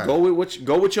 It's just fine. Go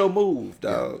with your move,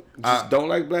 dog. Just don't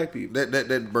like black people.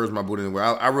 That burns my boot anyway.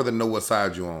 I rather know what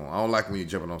side you on. I don't like when you're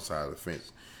jumping on the side of the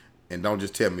fence. And don't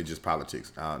just tell me just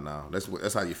politics. No,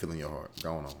 that's how you feel in your heart.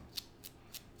 Going on.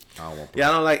 I don't want.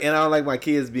 Yeah, I don't like my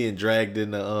kids being dragged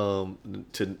into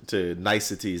to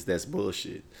niceties. That's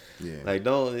bullshit. Yeah. Like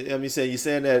you're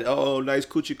saying that nice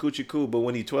coochie cool, but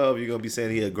when he's 12, you're gonna be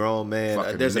saying he a grown man.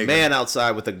 Fucking There's a nigga. man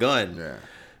outside with a gun. Yeah.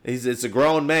 It's a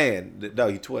grown man. No,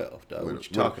 he's 12. Dog. What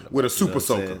you talking about? With a You know super what I'm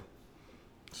soaker. saying?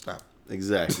 Stop.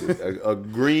 Exactly. a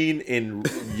green and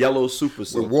yellow super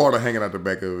soaker. With water hanging out the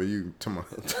back of it. You to my,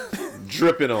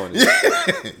 Dripping on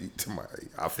it. to my,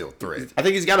 I feel threatened. I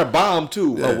think he's got a bomb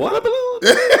too. Yeah. A water balloon?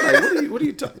 Like, what are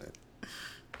you talking?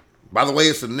 By the way,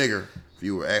 it's a nigger. If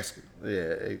you were asking.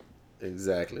 Yeah,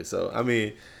 exactly. So I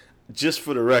mean, just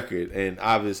for the record, and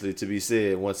obviously to be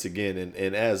said once again,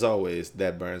 and as always,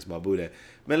 that burns my boot out.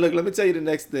 Man, look, let me tell you the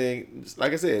next thing.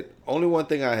 Like I said, only one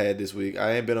thing I had this week.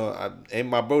 I ain't been on, and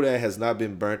my boot out has not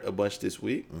been burnt a bunch this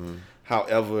week.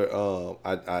 However,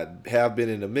 I have been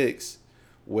in the mix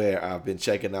where I've been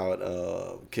checking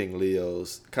out King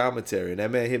Leo's commentary, and that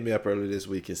man hit me up earlier this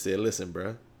week and said, "Listen,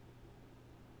 bro,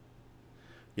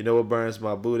 you know what burns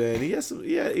my boot out?" And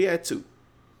he had two.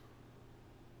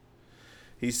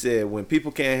 He said, when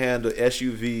people can't handle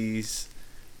SUVs,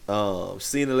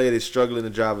 seen a lady struggling to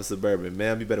drive a Suburban.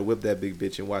 Ma'am, you better whip that big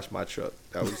bitch and watch my truck.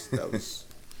 That was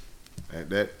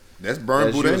that's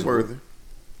burn boot ain't worthy.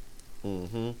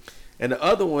 Mm-hmm. And the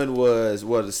other one was,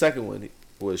 the second one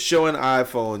was showing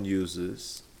iPhone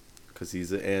users, because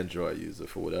he's an Android user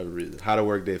for whatever reason, how to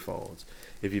work their phones.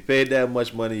 If you paid that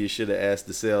much money, you should have asked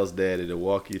the sales daddy to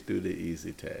walk you through the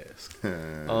easy task.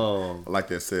 I like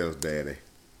that sales daddy.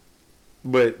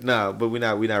 But we're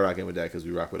not rocking with that because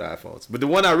we rock with iPhones. But the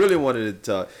one I really wanted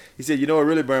to talk, he said, you know what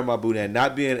really burned my boot, and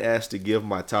not being asked to give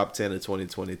my top 10 of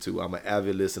 2022. I'm an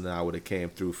avid listener. I would have came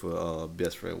through for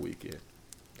Best Friend Weekend.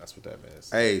 That's what that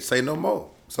means. Hey, say no more.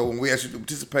 So when we ask you to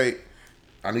participate,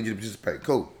 I need you to participate.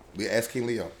 Cool. We asked King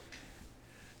Leo.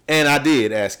 And I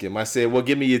did ask him. I said, well,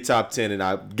 give me your top 10, and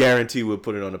I guarantee we'll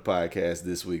put it on the podcast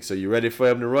this week. So you ready for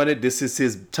him to run it? This is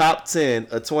his top 10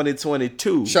 of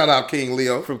 2022. Shout out King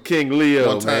Leo. From King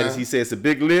Leo, man. He said it's a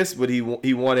big list, but he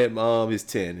wanted his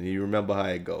 10, and you remember how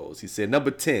it goes. He said,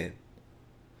 number 10.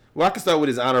 Well, I can start with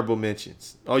his honorable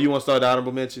mentions. Oh, you want to start the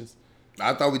honorable mentions?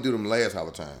 I thought we do them last all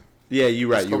the time. Yeah, you're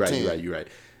right.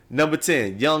 Number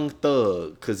 10, Young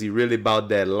Thug, because he really about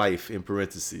that life in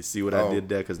parentheses. See what I did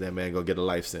there? Because that man going to get a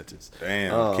life sentence.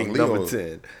 Damn, King Leo. Number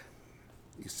 10.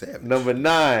 He's savage. Number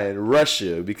 9,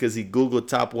 Russia, because he Googled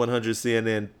top 100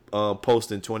 CNN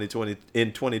posts in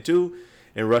 22,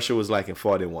 and Russia was like in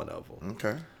 41 of them.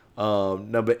 Okay.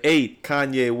 Number 8,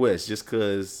 Kanye West, just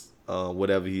because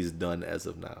whatever he's done as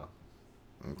of now.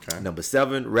 Okay. Number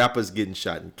 7, rappers getting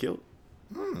shot and killed.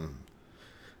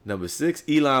 Number 6,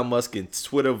 Elon Musk and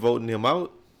Twitter voting him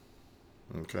out.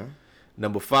 Okay.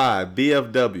 Number 5,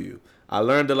 BFW. I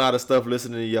learned a lot of stuff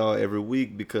listening to y'all every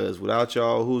week because without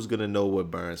y'all, who's going to know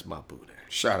what burns my boot?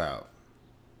 Shout out.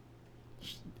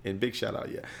 And big shout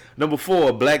out, yeah. Number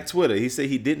 4, Black Twitter. He said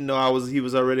he didn't know he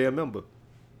was already a member.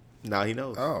 Now he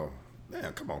knows. Oh,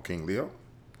 man, come on, King Leo.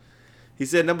 He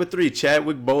said number 3,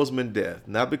 Chadwick Boseman death.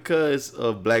 Not because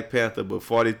of Black Panther, but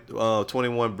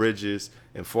 21 Bridges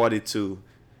and 42.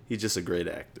 He's just a great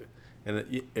actor.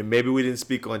 And maybe we didn't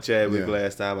speak on Chadwick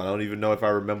last time. I don't even know if I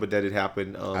remember that it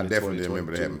happened I definitely didn't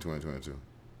remember that happened in 2022.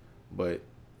 But,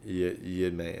 yeah,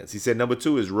 man. He said number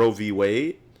 2 is Roe v.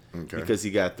 Wade. Okay. Because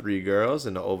he got 3 girls,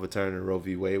 and the overturning Roe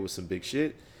v. Wade was some big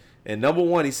shit. And number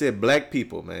 1, he said black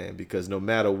people, man. Because no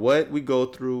matter what we go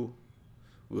through,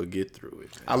 we'll get through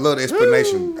it. Man. I love the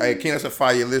explanation. Hey, King, that's a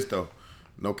fire list, though.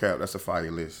 No cap, that's a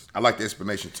fire list. I like the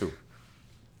explanation, too.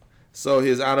 So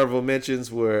his honorable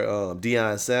mentions were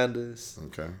Deion Sanders,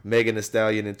 Megan Thee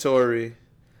Stallion and Tory,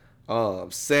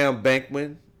 Sam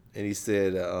Bankman, and he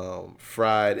said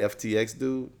fried FTX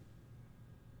dude.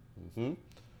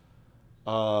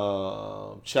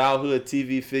 Childhood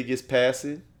TV figures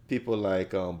passing, people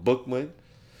like Bookman,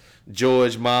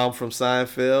 George Mom from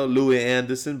Seinfeld, Louis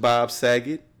Anderson, Bob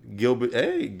Saget,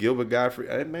 Gilbert Gottfried.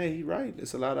 Hey man, he right.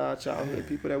 It's a lot of our childhood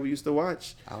people that we used to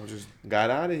watch. I was just got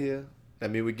out of here. I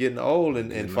mean, we're getting old,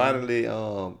 and finally,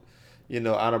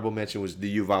 honorable mention was the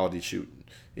Uvalde shooting.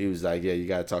 He was like, yeah, you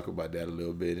got to talk about that a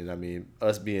little bit. And I mean,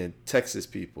 us being Texas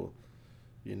people,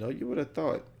 you would have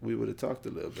thought we would have talked a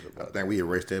little bit about that. I think we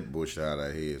erased that bullshit out of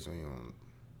our heads.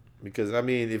 Because, I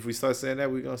mean, if we start saying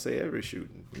that, we're going to say every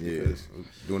shooting. Yeah,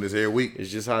 doing this every week. It's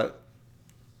just how...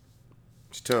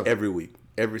 It's tough. Every week.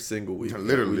 Every single week.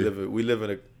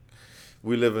 Literally.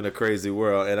 We live in a crazy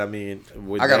world, and I mean,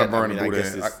 I gotta burn the boot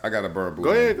in. I gotta burn boot. Go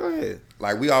ahead.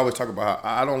 Like we always talk about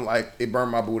how I don't like it. Burn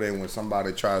my boot in when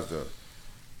somebody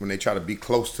when they try to be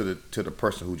close to the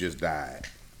person who just died.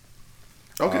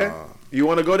 Okay, you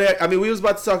want to go there? I mean, we was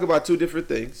about to talk about 2 different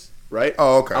things, right?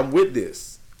 Oh, okay. I'm with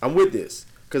this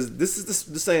because this is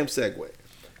the same segue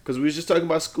because we was just talking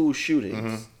about school shootings.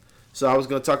 Mm-hmm. So I was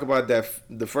going to talk about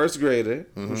the first grader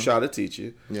who shot a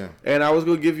teacher. Yeah. And I was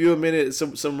going to give you a minute,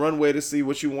 some runway to see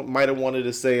what you might have wanted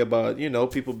to say about,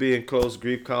 people being close,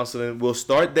 grief counseling. We'll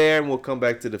start there and we'll come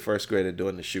back to the first grader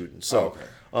doing the shooting. So,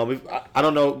 I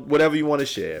don't know, whatever you want to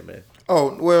share, man.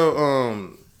 Oh, well,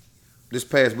 this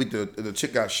past week, the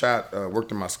chick got shot,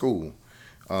 worked in my school.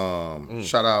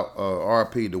 Shout out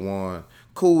RP, the one.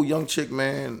 Cool, young chick,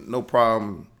 man. No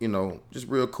problem. Just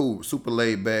real cool, super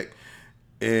laid back.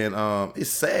 And it's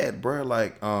sad, bro.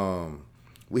 Like,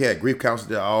 we had grief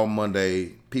counseling there all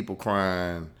Monday, people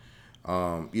crying.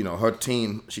 Her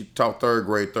team, she taught third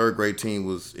grade. Third grade team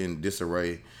was in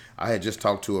disarray. I had just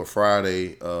talked to her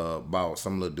Friday about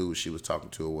some little dude she was talking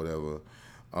to or whatever.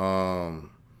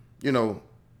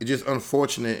 It's just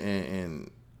unfortunate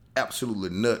and absolutely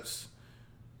nuts.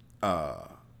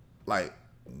 Like,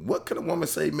 what could a woman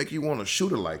say make you want to shoot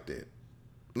her like that?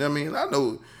 You know what I mean? I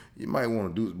know you might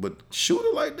want to do it, but shoot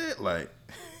her like that? Like,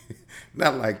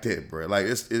 not like that, bro. Like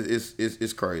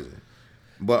it's crazy.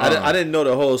 But I didn't know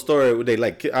the whole story. They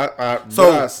like what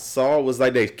I saw was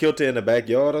like they killed her in the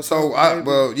backyard or something.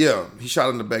 He shot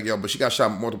her in the backyard, but she got shot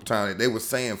multiple times. They were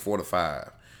saying 4 to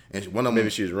 5, and one of them maybe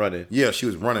she was running. Yeah, she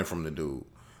was running from the dude.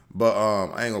 But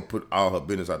I ain't gonna put all her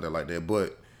business out there like that.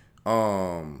 But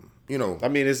you know, I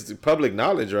mean, it's public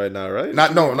knowledge right now, right?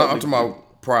 I'm talking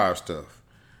about prior stuff.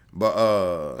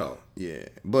 But yeah,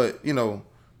 but you know,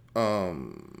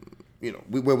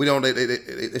 we don't.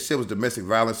 They said it was domestic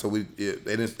violence, so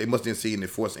they must didn't see any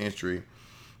forced entry,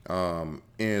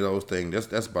 any of those things.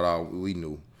 That's about all we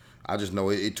knew. I just know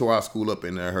it tore our school up,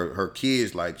 and her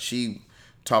kids, like, she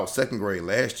taught 2nd grade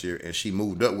last year, and she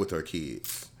moved up with her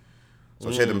kids.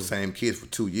 So she had them same kids for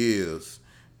 2 years,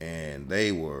 and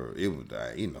it was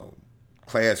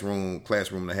classroom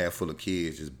and a half full of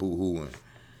kids just boo-hooing.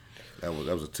 That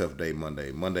was a tough day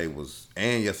Monday. Monday was,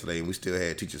 and yesterday, and we still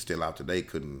had teachers still out today,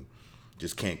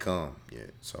 can't come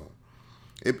yet. So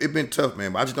it been tough,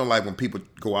 man. But I just don't like when people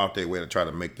go out their way to try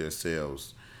to make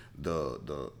themselves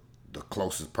the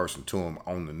closest person to them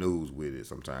on the news with it.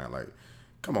 Sometimes, like,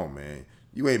 come on, man,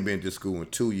 you ain't been to school in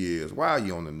 2 years. Why are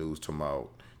you on the news talking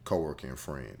about coworker and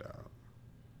friend, dog?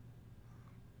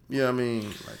 You know what I mean?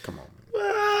 Like, come on,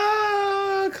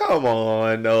 man. Come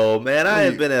on, no, man. I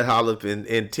ain't been at Hollip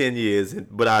in 10 years,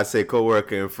 but I say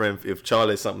coworker and friend if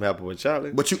something happened with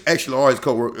Charlie. But you actually are his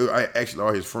coworker. I actually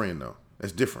are his friend, though.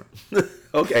 That's different.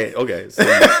 Okay. So,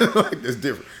 that's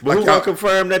different. But like, who gonna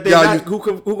confirm that they not? Who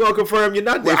gonna confirm you're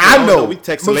not? Well, I know. We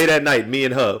text late at night, me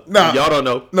and her. Nah, y'all don't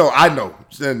know. No, I know.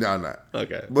 Y'all not.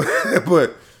 Okay.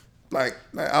 But like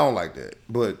I don't like that.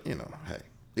 But you know, hey.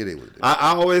 It is what it is.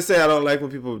 I always say I don't like when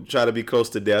people try to be close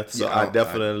to death, so I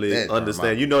definitely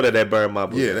understand. You know that burned my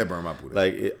booty. Yeah, that burned my booty.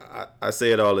 Like I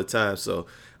say it all the time. So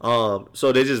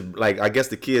so they just, like, I guess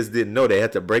the kids didn't know. They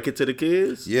had to break it to the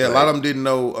kids. Yeah, like, a lot of them didn't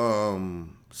know.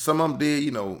 Some of them did,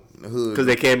 you know, in the hood, because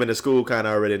they came into school kind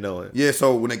of already knowing. Yeah,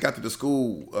 so when they got to the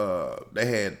school,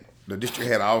 the district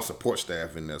had all support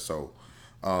staff in there. So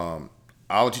all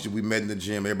the teachers, we met in the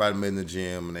gym. Everybody met in the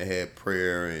gym, and they had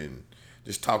prayer and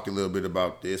just talked a little bit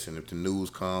about this, and if the news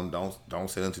come, don't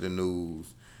send it to the news.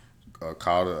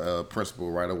 Call the principal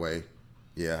right away.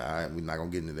 Yeah, we're not gonna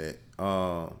get into that.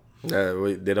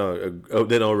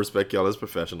 They don't respect y'all as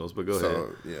professionals, but go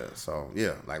ahead. So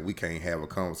like, we can't have a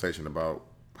conversation about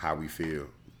how we feel,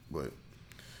 but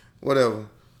whatever.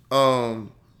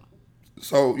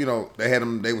 So you know,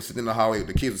 they were sitting in the hallway.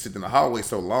 The kids were sitting in the hallway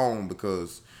so long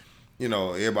because, you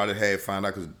know, everybody had found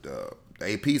out, because the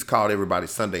APs called everybody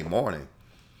Sunday morning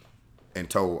and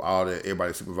told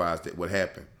everybody supervised what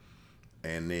happened.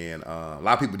 And then a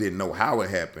lot of people didn't know how it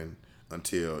happened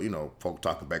until, you know, folk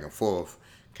talking back and forth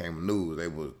came the news. They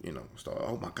was, you know, started,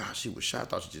 oh my gosh, she was shot. I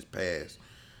thought she just passed.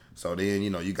 So then, you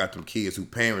know, you got them kids who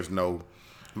parents know,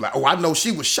 like, oh, I know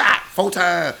she was shot 4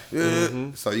 times.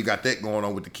 Mm-hmm. So you got that going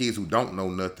on with the kids who don't know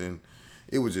nothing.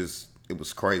 It was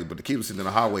crazy. But the kids were sitting in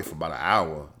the hallway for about an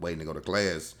hour waiting to go to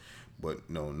class. But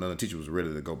no, none of the teachers was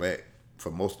ready to go back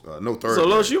for most, no third. So,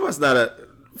 Los, you must not have,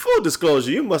 full disclosure,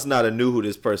 you must not have knew who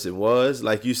this person was.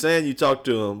 Like, you saying you talked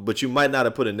to him, but you might not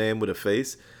have put a name with a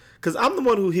face. Because I'm the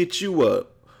one who hit you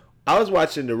up. I was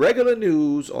watching the regular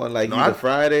news on either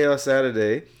Friday or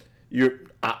Saturday.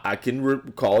 I can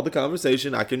recall the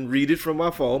conversation. I can read it from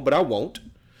my phone, but I won't.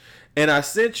 And I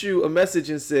sent you a message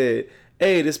and said,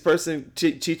 hey, this person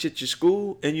teach at your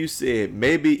school? And you said,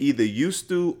 maybe either used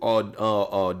to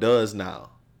or does now.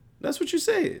 That's what you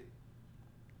said.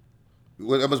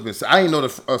 Well, that must have been, I didn't know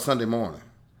the Sunday morning.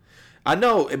 I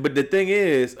know, but the thing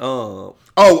is, Oh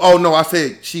no, I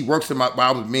said she works in but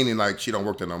I was meaning like she don't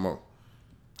work there no more.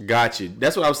 Got you.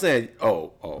 That's what I was saying.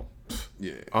 Oh.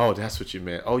 Yeah. Oh, that's what you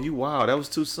meant. Oh, wow, that was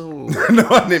too soon. No,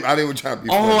 I didn't try to be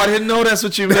funny. I didn't know that's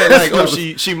what you meant. Like,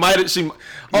 she might have.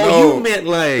 You meant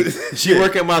like she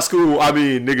work at my school. I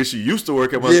mean, nigga, she used to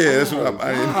work at my school. Yeah, that's what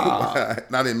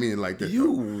I didn't mean it like that.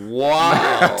 Wow.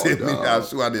 I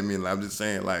didn't mean it. I'm just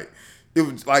saying, like, it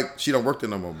was like she don't work there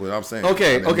no more. But I'm saying.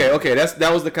 Okay. That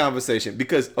was the conversation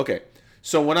because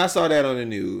So when I saw that on the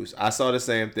news, I saw the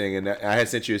same thing, and I had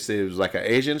sent you it was like an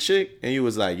Asian chick, and you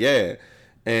was like, yeah.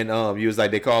 And you was like,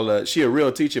 they call her, she a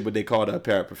real teacher, but they called her a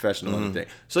paraprofessional on the thing.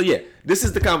 So yeah, this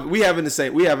is we having the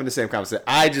same conversation.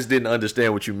 I just didn't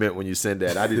understand what you meant when you said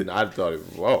that. I thought,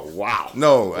 wow.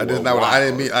 No, I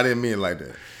didn't mean it like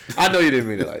that. I know you didn't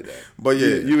mean it like that. But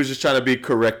yeah. You was just trying to be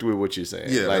correct with what you're saying.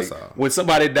 Yeah, like, that's all. when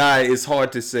somebody died, it's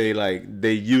hard to say, like,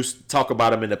 they used to talk about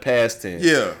them in the past tense.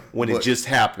 Yeah. When it just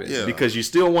happened. Yeah. Because you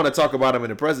still want to talk about them in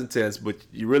the present tense, but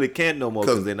you really can't no more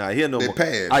because they're not here no more.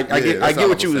 Passed. I get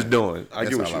what you was doing. I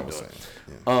get what you were doing.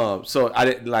 Yeah. So I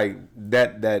didn't like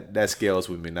that scales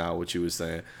with me now. What you were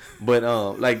saying, but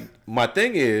like my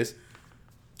thing is,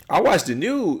 I watched the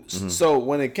news. So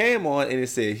when it came on and it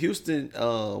said Houston,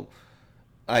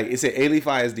 like it said Ailey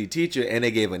Fires the teacher, and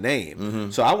they gave a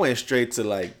name. So I went straight to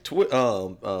like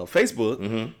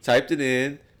Facebook, typed it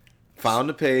in. Found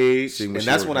the page, and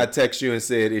that's when I text you and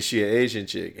said, "Is she an Asian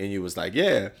chick?" And you was like,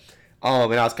 "Yeah."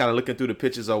 And I was kind of looking through the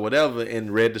pictures or whatever,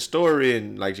 and read the story,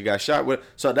 and like she got shot with.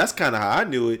 So that's kind of how I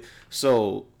knew it.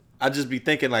 So I just be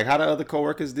thinking like, how the other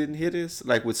coworkers didn't hear this,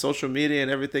 like with social media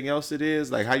and everything else it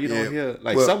is, like how you don't hear,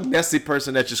 like some messy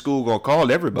person at your school gonna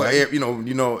call everybody. But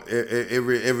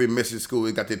every messy school,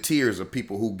 it got the tiers of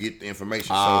people who get the information.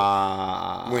 So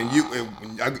I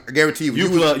guarantee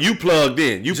you plugged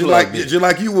in, just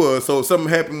like you was. So something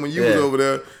happened when you was over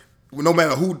there. No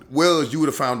matter who was, you would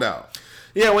have found out.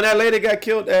 Yeah, when that lady got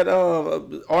killed at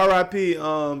R.I.P.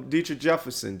 Dietrich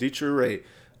Jefferson, Dietrich Ray.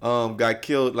 Got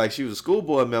killed. Like she was a school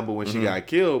board member when she got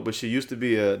killed, but she used to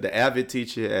be the avid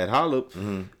teacher at Hollup.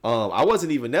 I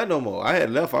wasn't even there no more. I had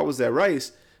left. I was at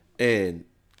Rice, and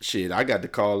shit, I got the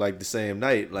call like the same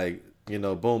night. Like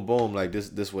boom, boom, like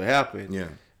this would happen. Yeah.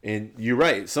 And you're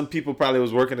right. Some people probably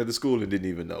was working at the school and didn't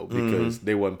even know because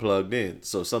they wasn't plugged in.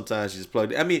 So sometimes she just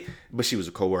plugged in. I mean, but she was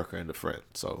a coworker and a friend.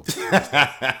 So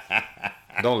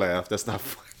don't laugh. That's not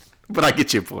funny. But I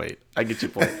get your point.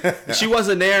 She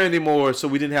wasn't there anymore, so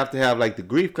we didn't have to have like the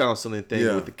grief counseling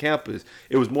thing with the campus.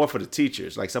 It was more for the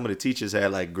teachers. Like some of the teachers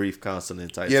had like grief counseling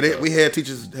type stuff. Yeah, we had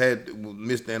teachers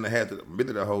Miss Dana had to admit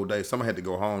it the whole day. Some had to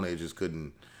go home. They just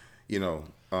couldn't,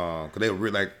 because they were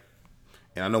really like.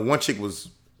 And I know one chick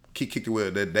kicked her with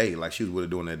her that day, like she was with her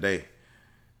doing that day,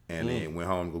 and then went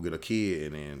home to go get a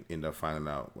kid, and then ended up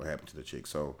finding out what happened to the chick.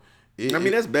 So.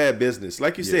 That's bad business.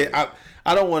 Like you said,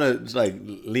 I don't want to like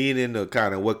lean into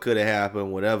kind of what could have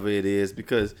happened, whatever it is,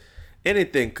 because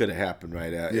anything could have happened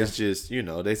right now. Yeah. It's just,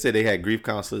 they said they had grief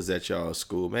counselors at y'all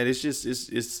school. Man, it's just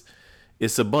it's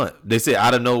a bunt. They said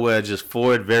out of nowhere, just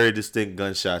 4 very distinct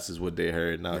gunshots is what they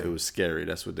heard. Now it was scary.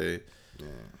 That's what they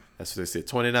said.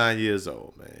 29 years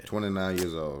old, man. 29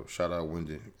 years old. Shout out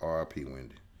Wendy. R.I.P.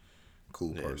 Wendy.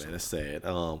 Cool person. Man, that's sad.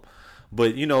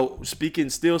 But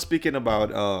speaking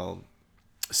about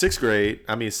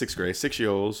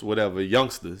 6-year-olds, whatever,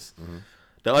 youngsters.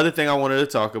 The other thing I wanted to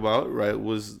talk about, right,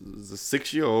 was the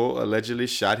 6-year-old allegedly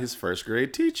shot his first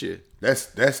grade teacher. That's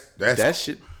that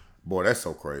shit. Boy, that's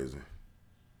so crazy.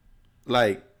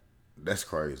 Like, that's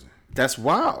crazy. That's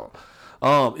wild.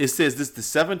 It says this is the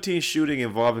 17th shooting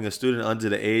involving a student under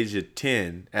the age of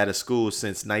 10 at a school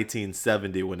since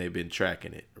 1970 when they've been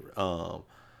tracking it. Oh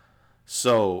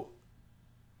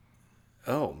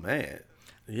man,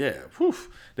 yeah. Whew.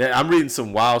 I'm reading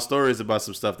some wild stories about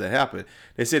some stuff that happened.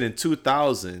 They said in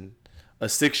 2000, a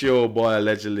 6-year-old boy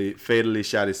allegedly fatally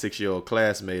shot his 6-year-old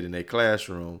classmate in their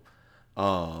classroom.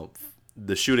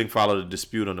 The shooting followed a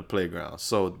dispute on the playground.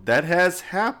 So that has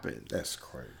happened. That's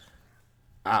crazy.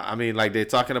 I mean, like they're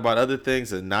talking about other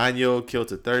things. A 9-year-old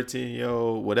killed a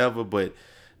 13-year-old, whatever. But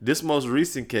this most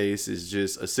recent case is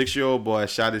just a 6-year-old boy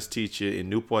shot his teacher in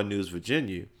Newport News,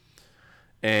 Virginia.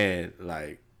 And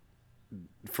like,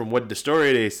 from what the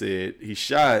story they said, he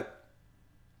shot,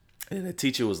 and the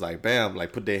teacher was like, bam,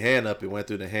 like put their hand up. It went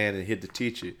through the hand and hit the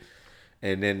teacher.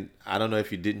 And then I don't know if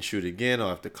he didn't shoot again,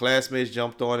 or if the classmates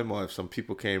jumped on him, or if some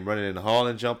people came running in the hall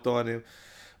and jumped on him.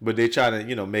 But they tried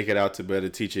to, make it out to where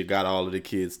the teacher got all of the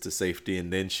kids to safety,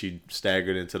 and then she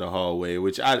staggered into the hallway,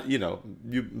 which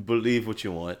you believe what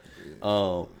you want.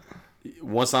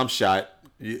 Once I'm shot,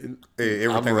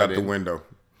 everything's out the window.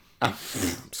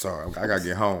 Sorry, I gotta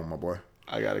get home, my boy.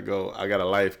 I gotta go. I got a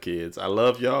life, kids. I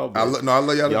love y'all. I love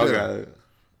y'all. Y'all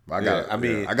I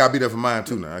gotta be there for mine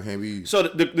too. Now I can't be. So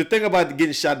the thing about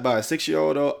getting shot by a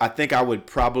 6-year-old, though, I think I would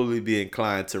probably be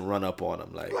inclined to run up on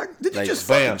him. Like did you just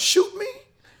fucking shoot me?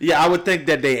 Yeah, I would think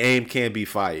that they aim can be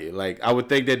fired. Like I would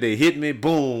think that they hit me,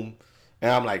 boom,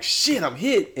 and I'm like, shit, I'm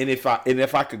hit. And if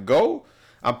I could go,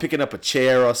 I'm picking up a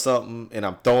chair or something and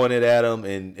I'm throwing it at him,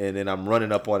 and then I'm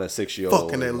running up on a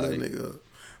 6-year-old. Fucking that little nigga.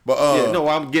 But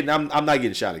I'm not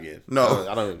getting shot again. No,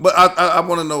 I don't. But I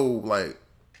want to know, like,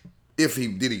 if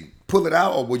did he pull it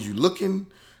out, or was you looking?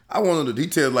 I want to know the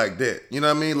details like that. You know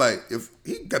what I mean? Like if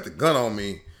he got the gun on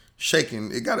me,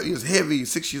 shaking, he was heavy,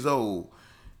 6 years old.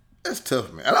 That's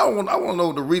tough, man. And I want to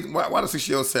know the reason why the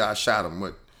 6-year-old say I shot him.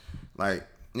 What, like,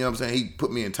 you know what I'm saying? He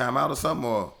put me in timeout or something,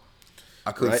 or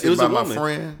I couldn't sit by my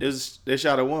friend. They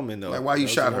shot a woman though. Like, why you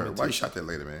shot her? Why you shot that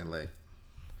lady, man? Like,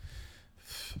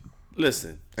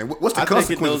 listen. And what's the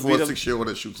consequence for a 6-year-old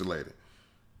that shoots a lady?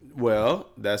 Well,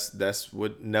 that's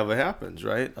what never happens,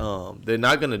 right? They're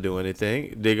not gonna do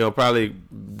anything. They're gonna probably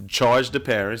charge the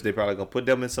parents. They're probably gonna put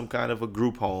them in some kind of a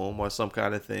group home or some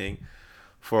kind of thing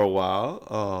for a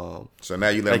while. So now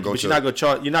you let them go. But you're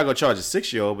not gonna charge a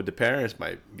 6-year-old, but the parents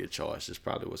might get charged. That's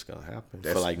probably what's gonna happen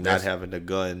for like not having the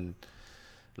gun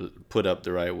put up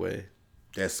the right way.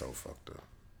 That's so fucked up.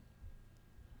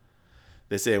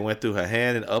 They say it went through her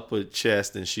hand and upper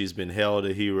chest, and she's been hailed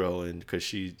a hero, and because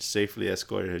she safely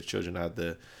escorted her children out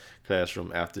the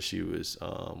classroom after she was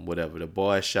whatever. The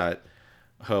boy shot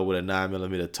her with a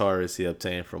 9mm Taurus he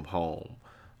obtained from home.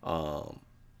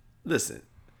 Listen,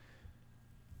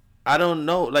 I don't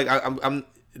know. Like I'm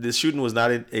the shooting was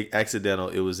not accidental.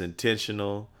 It was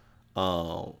intentional.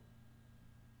 The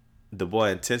boy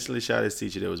intentionally shot his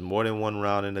teacher. There was more than one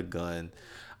round in the gun.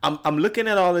 I'm looking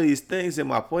at all of these things, and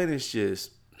my point is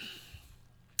just,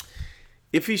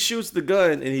 if he shoots the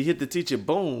gun and he hit the teacher,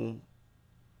 boom,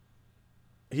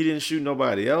 he didn't shoot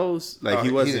nobody else. Like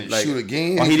he wasn't didn't shoot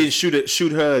again. Or he didn't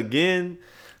shoot her again.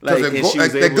 Like, and she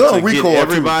was that able gun to recoil get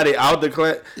everybody out the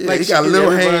class. Yeah, like he got little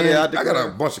hands. I got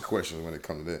a bunch of questions when it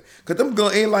comes to that. Cause them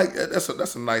gun ain't like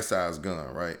that's a nice size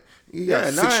gun, right? He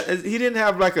didn't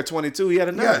have like a 22. He had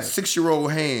a 9. He got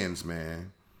 6-year-old hands,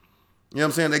 man. You know what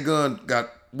I'm saying? That gun got.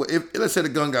 If let's say the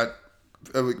gun got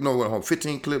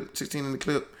 15 clip, 16 in the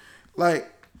clip,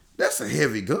 like that's a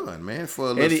heavy gun, man. For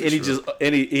a little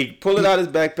and he pulled it out of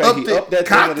his backpack. He upped that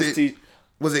thing on his teacher.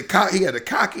 Was it cock? He had to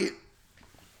cock it.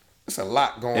 That's a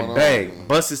lot going on. And bang,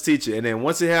 bust his teacher. And then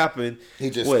once it happened, he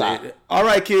just stopped. All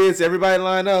right, kids, everybody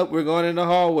line up. We're going in the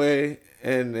hallway.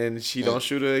 And she don't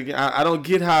shoot her again. I don't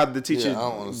get how the teacher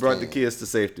brought the kids to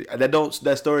safety.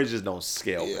 That story just don't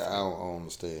scale. Yeah, I don't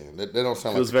understand. That don't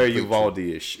sound. It feels very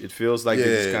Uvalde-ish. It feels like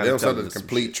they don't sound like the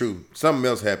complete truth. Something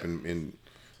else happened, and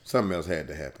something else had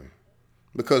to happen.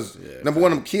 Because number one,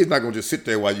 them kids not gonna just sit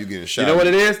there while you getting shot. You know what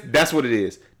it is? That's what it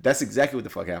is. That's exactly what the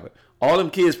fuck happened. All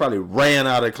them kids probably ran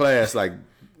out of class, like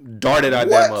darted out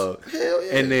that mug. Hell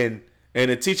yeah. And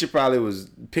the teacher probably was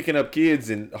picking up kids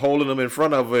and holding them in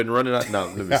front of her and running out. No,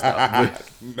 let me stop.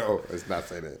 No, let's not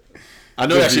say that. I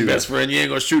know that's your best friend. You ain't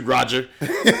gonna shoot Roger.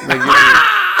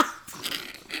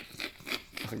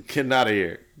 Getting out of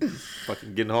here.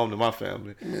 Fucking getting home to my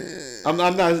family. I'm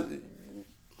not.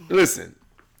 Listen.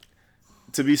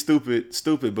 To be stupid.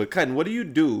 But Cutting, what do you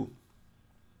do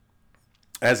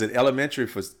as an elementary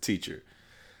teacher?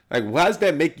 Like, how does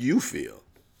that make you feel?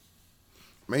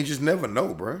 Man, you just never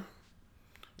know, bro.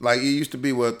 Like, it used to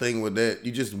be a thing with that.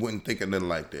 You just wouldn't think of nothing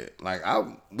like that. Like,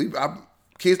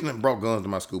 kids done brought guns to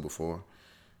my school before.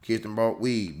 Kids done brought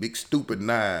weed, big stupid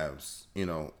knives,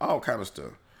 all kind of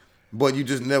stuff. But you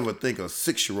just never think a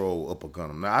 6-year-old up a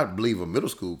gun. Now, I believe a middle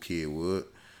school kid would.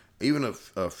 Even a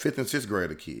 5th and 6th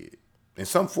grader kid. And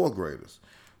some 4th graders.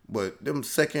 But them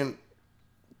 2nd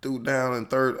through down and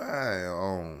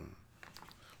 3rd,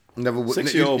 never would.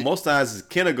 6-year-old most times is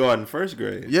kindergarten, 1st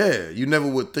grade. Yeah, you never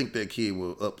would think that kid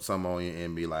would up something on you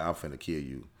and be like, "I'm finna kill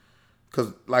you,"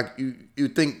 because like you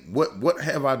think, what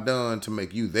have I done to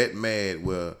make you that mad?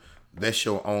 Well, that's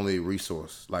your only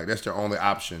resource. Like that's your only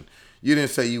option. You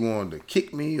didn't say you wanted to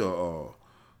kick me or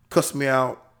cuss me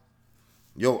out.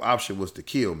 Your option was to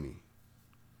kill me.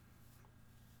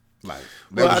 Like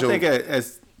I think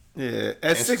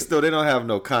at 6 though, they don't have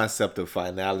no concept of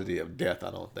finality of death.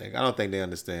 I don't think they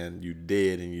understand you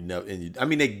dead and you know. I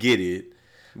mean, they get it,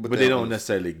 but they don't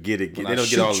necessarily get it. They don't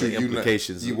get all the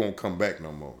implications. You won't come back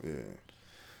no more. Yeah.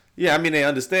 Yeah, I mean they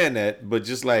understand that, but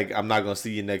just like I'm not gonna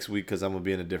see you next week because I'm gonna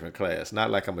be in a different class.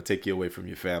 Not like I'm gonna take you away from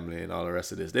your family and all the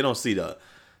rest of this. They don't see the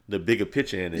bigger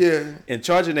picture in it. Yeah. And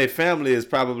charging their family is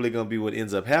probably gonna be what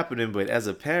ends up happening. But as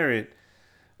a parent,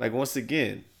 like once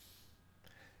again.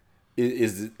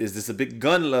 Is this a big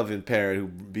gun loving parent who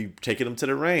be taking them to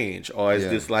the range, or is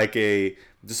this like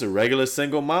just a regular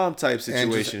single mom type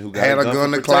situation who got had a gun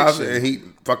in the closet and he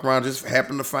fuck around just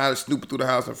happened to find it, snooping through the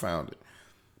house and found it?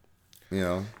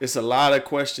 It's a lot of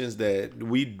questions that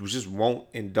we just won't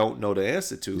and don't know the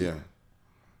answer to. Yeah,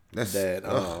 that's sad.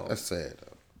 Though. It's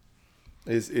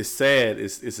sad.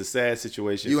 It's a sad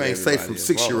situation. You ain't safe from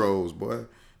 6-year-olds, boy.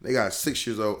 They got 6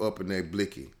 years old up in their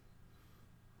blicky.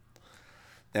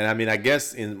 And I mean, I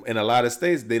guess in a lot of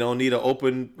states they don't need an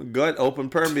open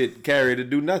permit carry to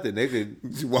do nothing. They could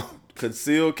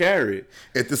conceal carry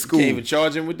at the school. You can't even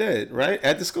charge them with that, right?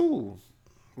 At the school.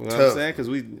 You know what I'm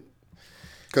saying?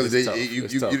 Because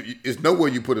it's nowhere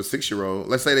you put a 6-year-old.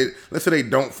 Let's say they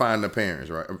don't find the parents,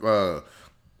 right?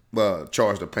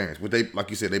 Charge the parents, but they, like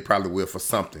you said, they probably will for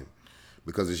something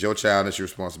because it's your child, it's your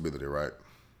responsibility, right?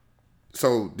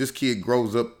 So this kid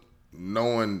grows up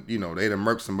knowing, they done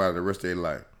murked somebody the rest of their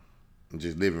life and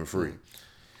just living free.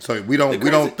 So we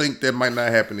don't think that might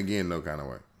not happen again, no kind of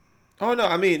way. Oh no,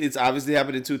 I mean it's obviously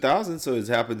happened in 2000, so it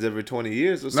happens every 20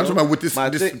 years or so. I'm talking about with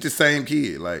this same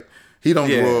kid, like he don't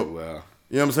grow up. Well,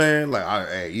 you know what I'm saying? Like,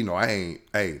 I ain't.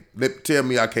 Hey, tell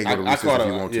me I can't go to recess if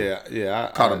you want to. Yeah.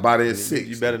 I caught a body at 6.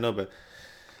 You better know, but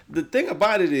the thing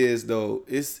about it is though,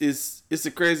 it's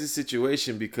a crazy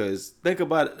situation because think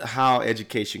about how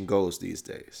education goes these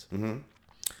days. Mm-hmm.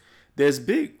 There's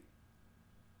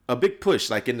a big push,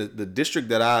 like in the district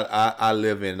that I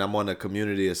live in. I'm on a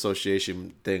community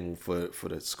association thing for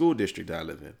the school district that I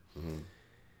live in. Mm-hmm.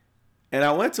 And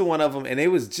I went to one of them, and they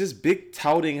was just big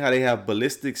touting how they have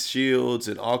ballistics shields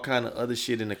and all kind of other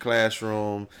shit in the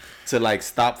classroom to like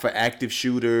stop for active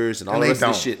shooters and all of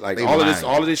this shit. Like all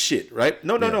of this shit, right?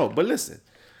 No. But listen,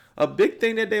 a big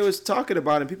thing that they was talking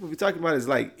about and people be talking about is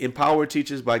like empower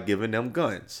teachers by giving them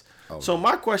guns. Oh, so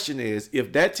my question is,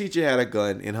 if that teacher had a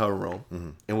gun in her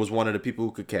room and was one of the people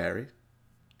who could carry,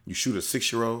 you shoot a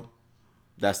 6-year-old?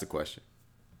 That's the question.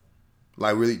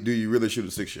 Like, really, do you really shoot a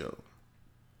 6-year-old?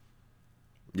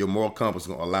 Your moral compass is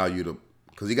going to allow you to...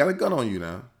 Because he got a gun on you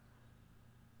now.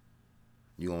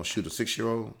 You going to shoot a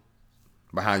 6-year-old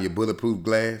behind your bulletproof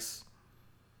glass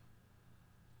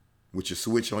with your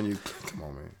switch on you? Come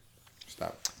on, man.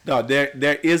 Stop. No,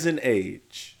 there is an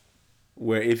age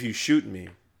where if you shoot me,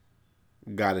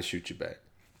 gotta shoot you back.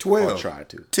 12. Or try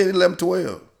to. 10, 11,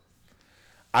 12.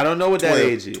 I don't know what 12, that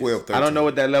age is. 12, 13. I don't know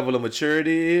what that level of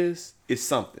maturity is. It's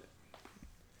something.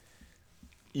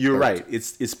 You're right.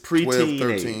 It's preteen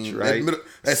 12, 13, age, right?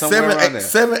 At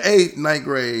 7, 8, 9th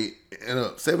grade and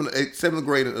up. 7th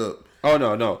grade and up. Oh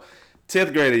no.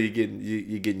 10th grader, you're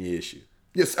getting your issue.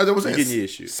 Yes, I was saying. You're getting your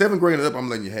issue. 7th grade and up, I'm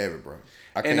letting you have it, bro.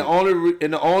 And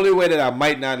the only way that I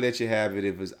might not let you have it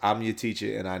if I'm your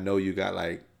teacher and I know you got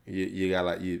like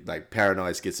you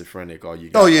paranoid schizophrenic or you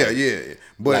got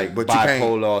but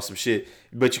bipolar or some shit.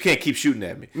 But you can't keep shooting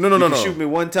at me. No. Shoot me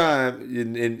one time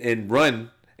and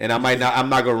run. And I'm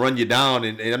not gonna run you down,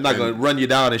 and I'm not gonna run you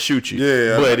down and shoot you.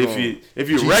 Yeah, but if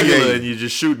you're regular and you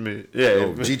just shoot me,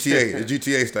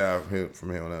 GTA style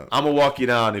from here on out. I'm gonna walk you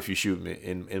down if you shoot me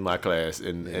in my class,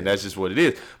 and that's just what it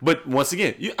is. But once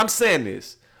again, I'm saying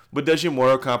this, but does your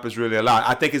moral compass really allow?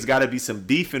 I think it's got to be some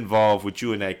beef involved with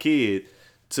you and that kid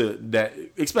to that,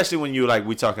 especially when you're like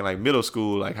we talking like middle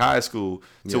school, like high school,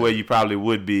 to where you probably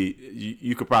would be.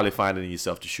 You could probably find it in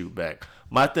yourself to shoot back.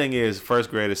 My thing is, first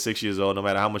grader, 6 years old. No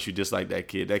matter how much you dislike that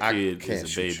kid is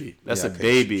a baby. That's a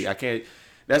baby. I can't.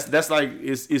 That's like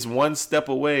it's one step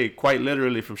away, quite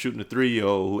literally, from shooting a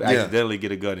 3-year-old who accidentally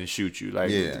get a gun and shoot you.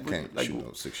 Like I can't shoot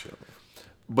no 6-year-old.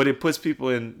 But it puts people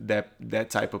in that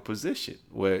type of position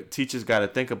where teachers got to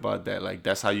think about that. Like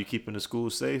that's how you keeping the school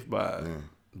safe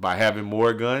by having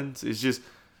more guns. It just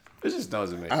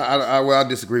doesn't make sense. I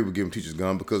disagree with giving teachers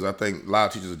guns because I think a lot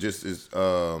of teachers are just as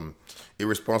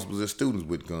irresponsible as students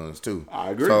with guns too. I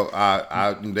agree. So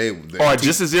they are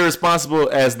just as irresponsible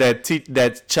as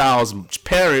that child's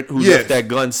parent who left that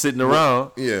gun sitting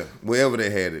around. Yeah, wherever they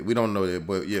had it, we don't know that,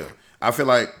 but I feel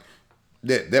like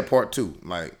that part too.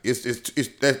 Like it's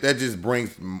that just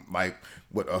brings like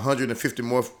 150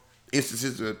 more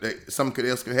instances that something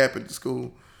else could happen to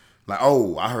school. Like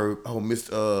I heard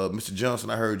Mr. Johnson,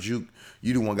 I heard you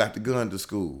the one got the gun to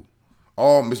school.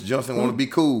 Oh, Mr. Johnson want to be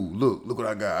cool. Look what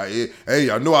I got.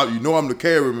 Hey, I know I'm the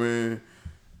carrier, man.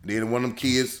 Then one of them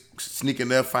kids sneak in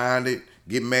there, find it,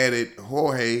 get mad at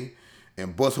Jorge,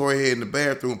 and bust Jorge head in the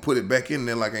bathroom, put it back in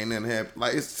there like ain't nothing happened.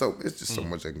 Like it's just so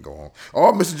much that can go on.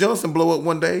 Or Mr. Johnson blow up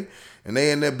one day, and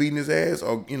they in there beating his ass,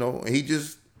 or and he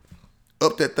just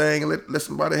up that thing and let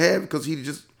somebody have it because he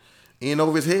just in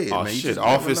over his head. Oh man. Shit,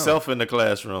 off himself in the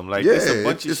classroom. Like it's a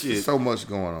bunch of shit. So much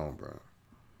going on, bro.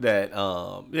 That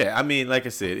I mean, like I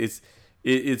said,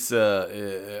 it's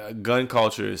gun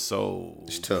culture is so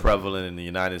prevalent in the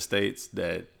United States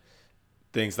that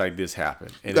things like this happen.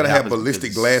 You gotta have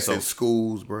ballistic glass in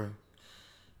schools, bro.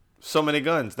 So many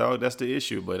guns, dog. That's the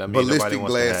issue. But I mean, ballistic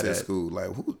glass in school.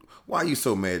 Like, why are you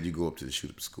so mad you go up to the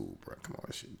shoot up school, bro? Come on,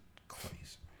 that shit crazy.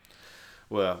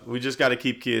 Well, we just got to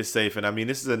keep kids safe, and I mean,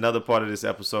 this is another part of this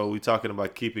episode. We're talking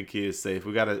about keeping kids safe.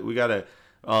 We gotta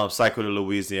cycle to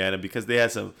Louisiana because they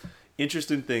had some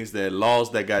interesting things, that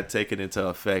laws that got taken into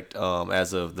effect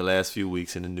as of the last few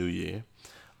weeks in the new year.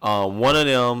 One of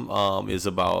them is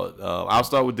about I'll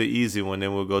start with the easy one,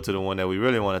 then we'll go to the one that we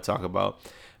really want to talk about.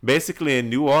 Basically, in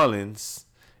New Orleans,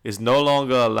 it's no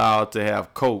longer allowed to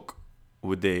have Coke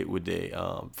with their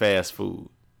fast food,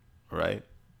 right?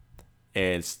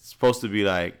 And it's supposed to be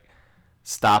like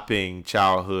stopping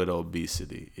childhood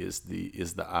obesity is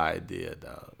the idea,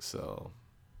 dog. So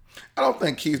I don't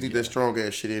think kids need that strong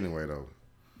ass shit anyway, though.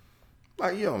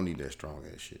 Like, you don't need that strong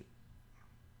ass shit.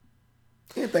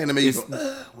 Anything to me, you go,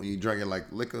 when you drinking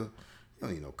like liquor, you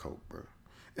don't need no Coke, bro.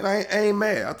 And I ain't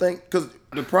mad. I think because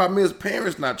the problem is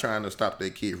parents not trying to stop their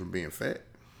kid from being fat.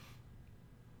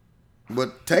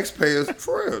 But taxpayers,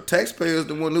 for real, taxpayers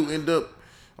the one who end up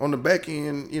on the back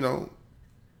end,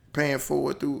 paying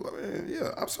for it through. I mean,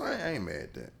 yeah, I'm sorry, I ain't mad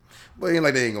at that. But it ain't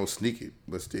like they ain't gonna sneak it.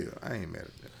 But still, I ain't mad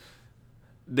at that.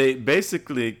 They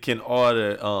basically can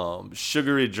order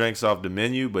sugary drinks off the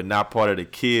menu, but not part of the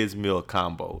kids' meal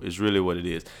combo is really what it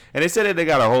is. And they said that they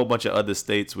got a whole bunch of other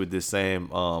states with this same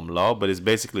law, but it's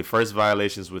basically first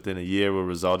violations within a year will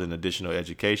result in additional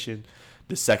education.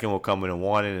 The second will come with a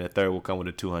warning, and the third will come with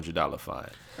a $200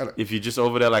 fine. If you're just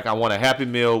over there like, I want a Happy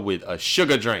Meal with a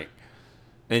sugar drink,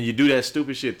 and you do that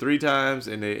stupid shit 3 times,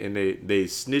 and they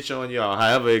snitch on you, or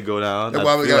however it go down,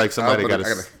 I feel like somebody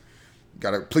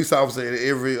got a police officer at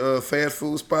every fast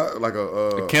food spot, like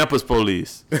a campus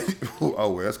police.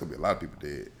 Oh well, that's gonna be a lot of people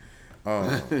dead.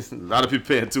 A lot of people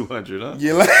paying $200, huh?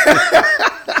 Yeah,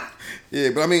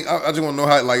 yeah. But I mean, I just want to know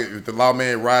how, like, if the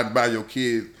lawman riding by your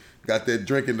kid, got that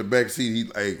drink in the back seat, he,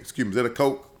 hey, excuse me, is that a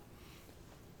Coke?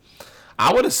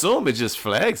 I would assume it just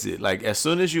flags it. Like, as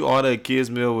soon as you order a kid's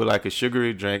meal with like a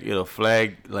sugary drink, it'll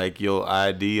flag like your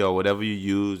ID or whatever you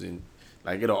use, and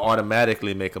like it'll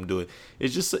automatically make them do it.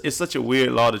 It's such a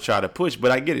weird law to try to push, but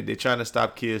I get it. They're trying to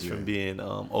stop kids from being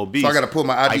obese. So I got to pull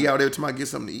my ID out every time I get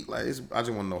something to eat. Like, I just want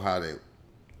to know how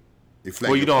they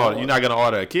flag. Well, you're not gonna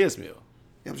order a kid's meal.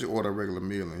 Yeah, I'm just order a regular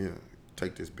meal and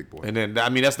take this big boy. And then, I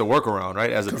mean, that's the workaround,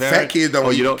 right? As a parent, fat kids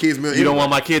don't eat kids meal. You don't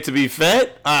want my kid to be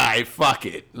fat? All right, fuck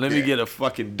it. Let me get a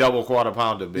fucking double quarter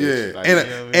pounder, bitch. Yeah, like,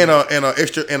 and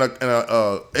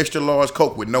a extra large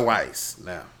Coke with no ice.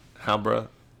 Now, bruh,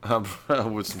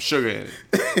 with some sugar in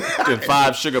it, and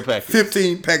 5 sugar packets,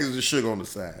 15 packages of sugar on the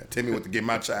side. Tell me what to get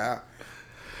my child.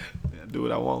 Do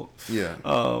what I want. Yeah.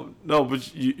 No,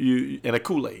 but you and a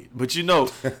Kool-Aid, but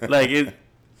like it.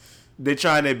 They're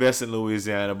trying their best in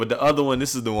Louisiana, but the other one,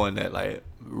 this is the one that like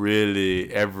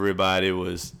really everybody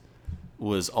was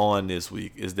on this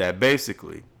week, is that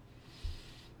basically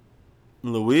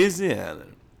Louisiana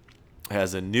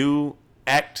has a new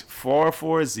Act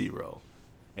 440,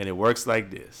 and it works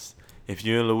like this. If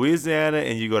you're in Louisiana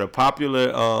and you go to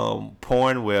popular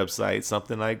porn website,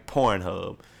 something like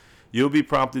Pornhub, you'll be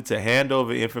prompted to hand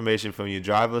over information from your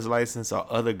driver's license or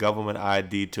other government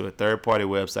ID to a third-party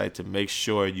website to make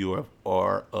sure you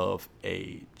are of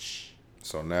age.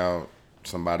 So now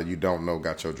somebody you don't know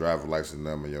got your driver's license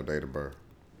number and your date of birth.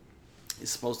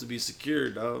 It's supposed to be secure,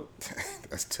 dog.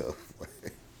 That's tough.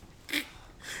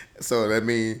 So that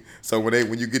means,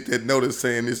 when you get that notice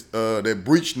saying this, that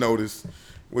breach notice,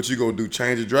 what you gonna do?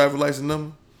 Change your driver's license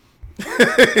number?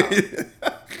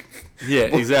 Yeah,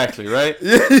 exactly, right.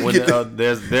 When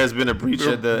there's been a breach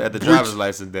at the driver's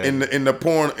license day. In the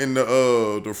porn, in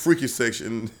the freaky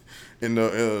section, in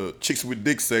the chicks with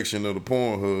dick section of the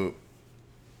Pornhub.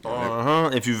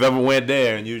 If you've ever went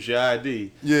there and used your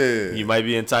ID, you might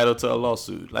be entitled to a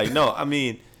lawsuit. Like, no, I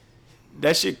mean,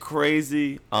 that shit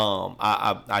crazy.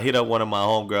 I hit up one of my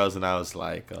homegirls and I was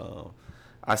like,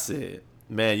 I said,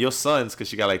 man, your sons, because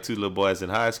she got like 2 little boys in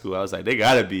high school. I was like, they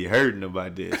gotta be hurting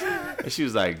about this. And she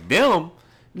was like, them,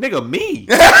 nigga, me.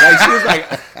 Like,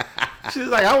 she was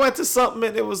like, I went to something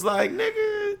and it was like,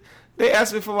 nigga, they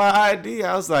asked me for my ID.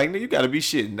 I was like, nigga, you gotta be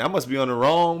shitting. I must be on the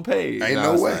wrong page. Ain't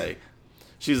no way. Like,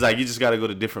 she was like, you just gotta go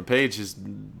to different pages,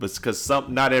 but because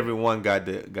not everyone got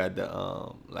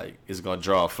the like, it's gonna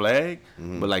draw a flag,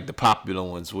 but like the popular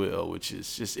ones will, which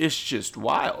is just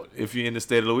wild. If you're in the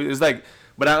state of Louisiana, it's like.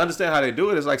 But I understand how they do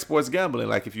it. It's like sports gambling.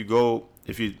 Like if you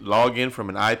log in from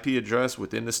an IP address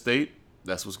within the state,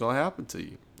 that's what's gonna happen to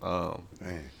you.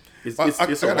 It's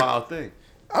a wild thing.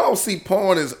 I don't see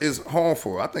porn as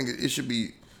harmful. I think it should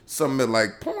be something that,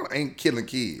 like, porn ain't killing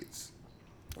kids.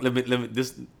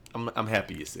 I'm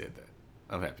happy you said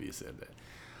that.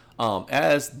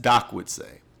 As Doc would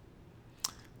say,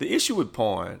 the issue with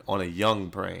porn on a young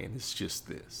brain is just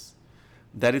this: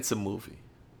 that it's a movie.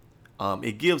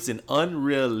 It gives an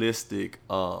unrealistic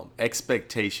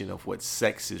expectation of what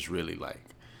sex is really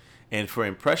like. And for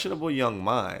impressionable young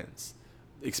minds,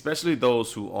 especially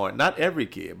those who aren't, not every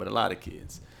kid, but a lot of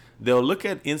kids, they'll look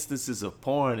at instances of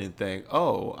porn and think,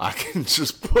 oh, I can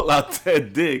just pull out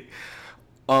that dick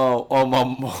on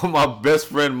my best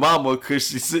friend mama because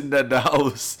she's sitting at the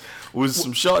house with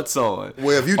some shorts on.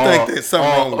 Well, if you think there's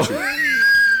something wrong with you,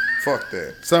 fuck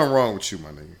that. Something wrong with you, my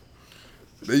nigga.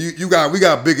 We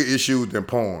got bigger issues than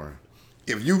porn.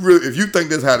 If you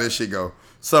think that's how this shit go,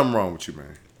 something wrong with you,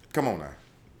 man. Come on now.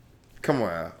 Come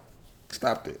on Al.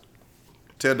 Stop that.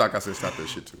 Tell Doc I said stop that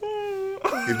shit too.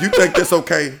 If you think that's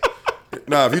okay,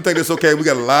 Nah, if you think that's okay, we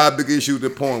got a lot bigger issues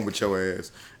than porn with your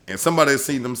ass. And somebody has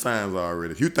seen them signs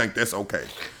already. If you think that's okay,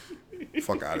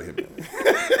 fuck out of here, man.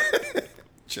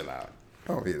 Chill out.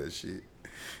 I don't hear that shit.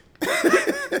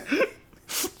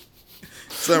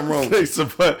 Something wrong. You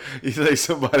say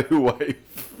somebody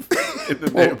wife in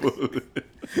the neighborhood.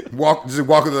 Just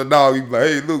walking to the dog. You be like,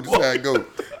 hey, look, this how it go.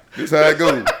 This how it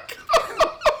go.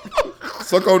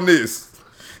 Suck on this.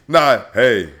 Nah,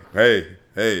 hey,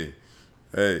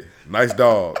 nice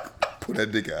dog. Pull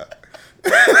that dick out.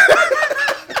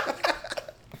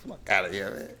 Fuck out of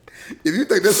here, man. If you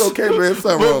think that's okay, man,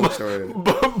 something wrong with your ass.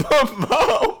 But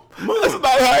Mom, that's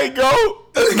not how it go.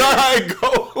 That's not how it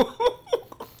go.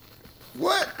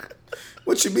 What?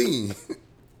 What you mean?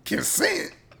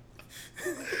 Consent?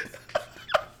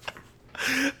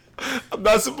 I'm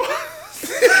not supposed.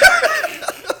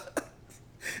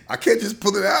 I can't just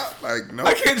pull it out. Like, no.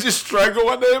 I can't just strangle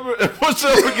my neighbor and push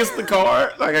up against the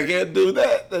car. Like, I can't do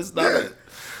that. That's not it.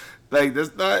 Like,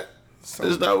 that's not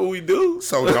what we do.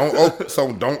 So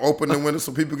don't open the window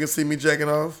so people can see me jacking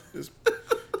off. Just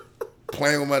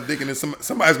playing with my dick, and then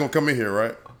somebody's gonna come in here,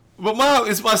 right? But Mom,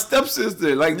 it's my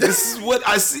stepsister. Like, this is what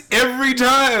I see every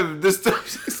time. This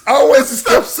It's always a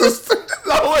stepsister. It's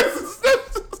always a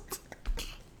stepsister.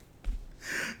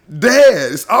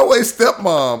 Dad, it's always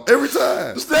stepmom every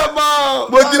time.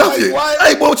 Stepmom. Boy, get off here.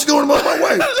 Hey, boy, what you doing about my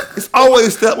wife? It's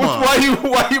always stepmom. Why you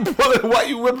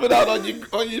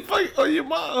on your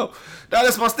mom? Nah,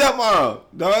 that's my stepmom.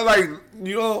 Nah, like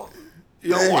you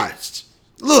don't watch.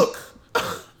 Look,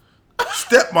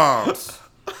 stepmoms.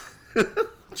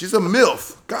 She's a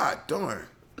MILF. God darn.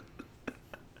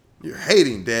 You're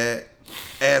hating, Dad.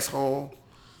 Asshole.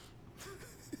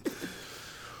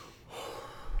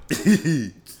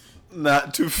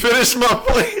 Not to finish my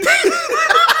point.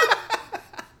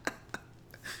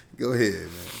 Go ahead,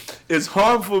 man. It's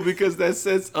harmful because that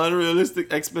sets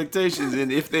unrealistic expectations,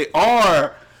 and if they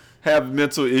have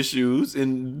mental issues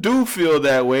and do feel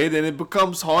that way, then it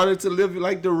becomes harder to live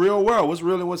like the real world. What's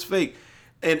real and what's fake.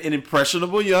 And in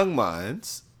impressionable young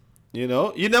minds, you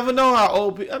never know how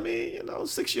old people. I mean,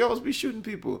 6-year-olds be shooting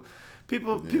people.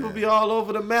 People be all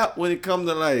over the map when it comes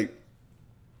to like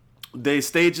their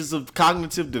stages of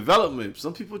cognitive development.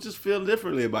 Some people just feel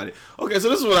differently about it. Okay, so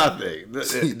this is what I think.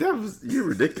 You're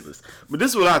ridiculous. But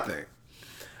this is what I think.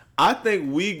 I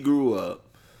think we grew up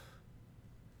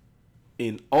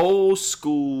in old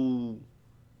school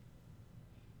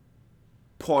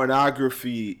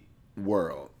pornography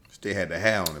world. They had the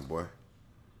hair on it, boy.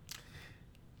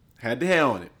 Had the hair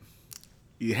on it.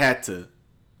 You had to,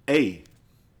 A,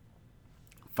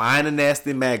 find a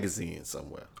nasty magazine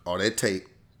somewhere. Or that tape.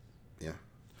 Yeah.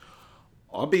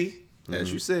 Or B,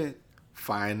 as you said,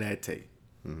 find that tape.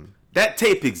 Mm-hmm. That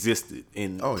tape existed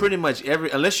in pretty much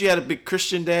unless you had a big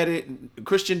Christian daddy.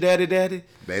 That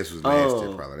was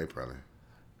nasty, probably.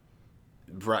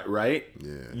 Right?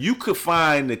 Yeah. You could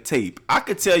find the tape. I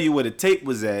could tell you where the tape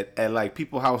was at like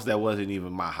people's house that wasn't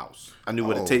even my house. I knew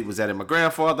where the tape was at my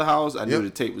grandfather's house. I knew the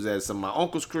tape was at some of my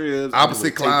uncle's cribs.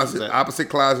 Opposite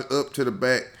closet up to the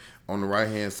back on the right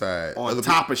hand side. On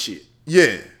top of shit.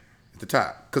 Yeah. At the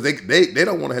top. Because they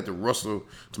don't want to have to rustle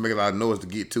to make a lot of noise to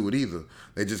get to it either.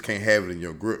 They just can't have it in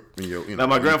your grip. Now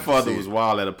my grandfather was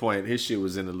wild at a point. His shit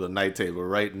was in the little night table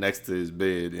right next to his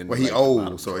bed. Well, he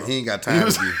old, so he ain't got time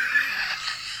to be.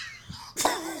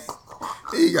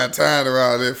 He ain't got time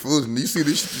around that food. You see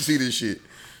this shit.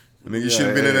 And then you should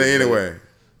have been in there anyway.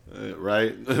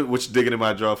 Right? What you digging in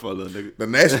my drawer for, little nigga? The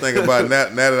nasty thing about now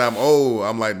that I'm old,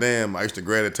 I'm like, damn, I used to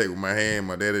grab the tape with my hand.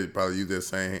 My daddy probably used that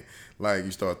same hand. Like,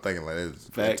 you start thinking like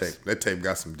that tape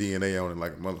got some DNA on it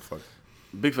like a motherfucker.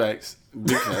 Big facts.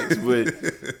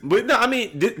 But no, I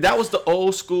mean, that was the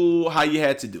old school how you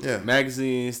had to do it. Yeah.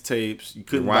 Magazines, tapes. You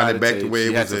couldn't buy the back tapes. the way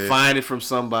you had to find it from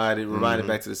somebody, rewind it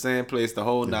back to the same place, the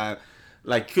whole nine.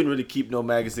 Like, you couldn't really keep no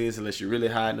magazines unless you're really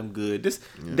hiding them good.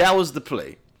 That was the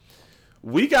play.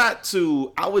 We got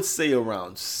to, I would say,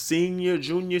 around senior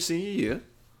year.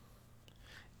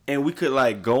 And we could,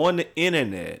 like, go on the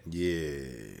internet. Yeah.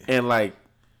 And, like,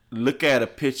 look at a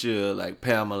picture of, like,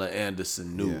 Pamela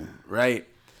Anderson nude, right?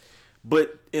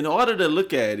 But in order to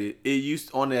look at it,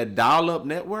 on that dial-up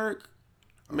network,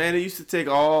 man, it used to take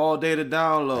all day to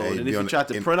download. Hey, and if you try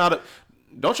to print out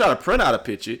don't try to print out a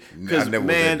picture. Because,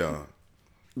 man,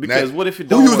 because what if it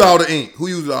don't Who used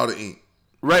all the ink?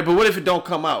 Right, but what if it don't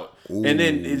come out? Ooh. And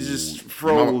then it just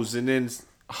froze, and then...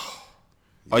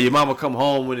 Or your mama come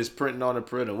home when it's printing on the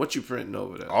printer. What you printing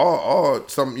over there? Or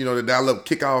some, the dial-up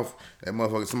kick off, that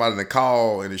motherfucker, somebody in the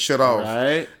call, and it shut off.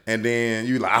 Right. And then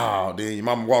you like, then your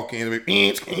mama walk in and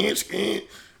be,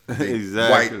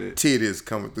 Exactly. White titties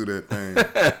coming through that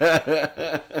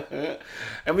thing.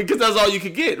 And because that's all you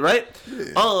could get, right?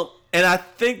 Yeah. And I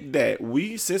think that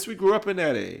since we grew up in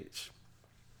that age,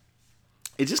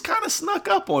 it just kind of snuck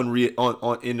up on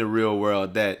in the real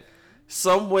world that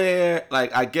somewhere,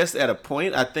 like I guess at a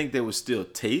point, I think there was still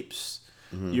tapes.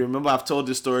 Mm-hmm. You remember I've told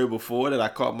this story before that I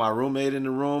caught my roommate in the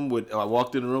room. I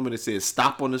walked in the room and it said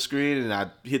stop on the screen, and I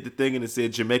hit the thing and it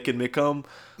said Jamaican Me Come.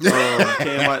 Came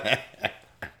out.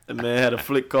 The man had a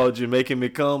flick called Jamaican Me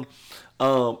Come.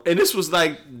 And this was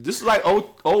like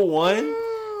 01.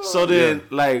 So then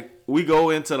like we go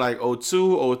into like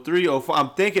 02, 03, 04. I'm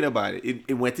thinking about it.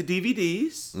 It went to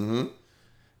DVDs. Mm-hmm.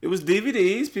 It was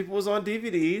DVDs. People was on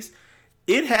DVDs.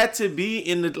 It had to be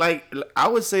in the like I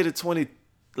would say the 20.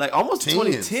 Like almost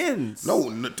 2010s. No,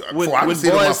 I didn't see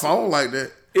it on my phone like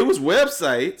that. It was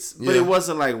websites, but it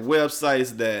wasn't like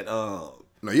websites that. No,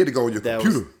 you had to go on your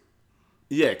computer.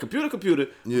 Computer.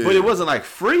 Yeah. But it wasn't like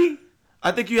free.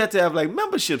 I think you had to have like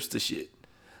memberships to shit.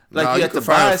 Like you had to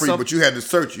buy free, but you had to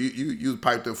search. You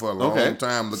piped up for a long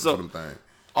time looking for them things.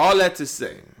 All that to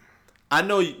say, I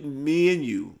know me and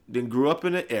you then grew up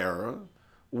in an era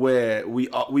where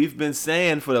we've been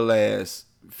saying for the last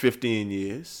 15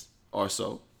 years. Or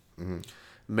so,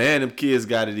 man, them kids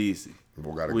got it easy.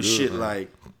 With shit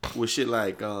like what you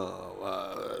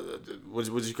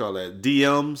call that?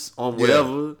 DMs on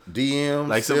whatever. DMs,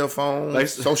 like cell phones, like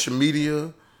social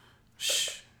media.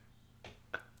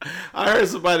 I heard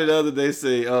somebody the other day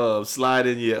say, slide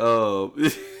in your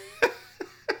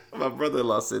my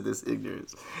brother-in-law said this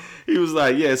ignorance. He was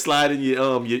like, yeah, slide in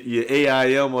your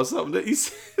AIM or something. He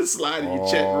said slide in your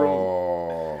chat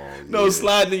room. No,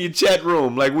 sliding in your chat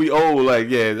room. Like we old, like,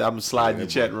 yeah, I'm sliding your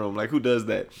chat room. Like who does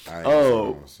that?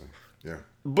 Yeah.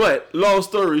 But long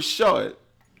story short,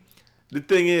 the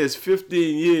thing is,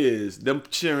 15 years, them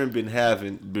children been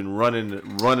running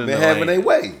Been having their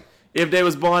way. If they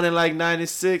was born in like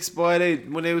 96, boy,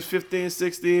 when they was 15,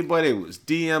 16, boy, they was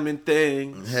DMing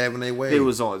things. Having their way. They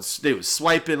was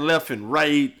swiping left and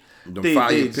right. They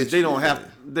don't have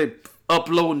they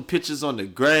uploading pictures on the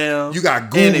ground. You got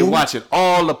Google. And they watching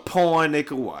all the porn they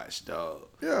could watch, dog.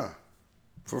 Yeah.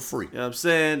 For free. You know what I'm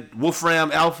saying? Wolfram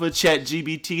Alpha,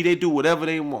 ChatGPT, they do whatever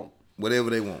they want. Whatever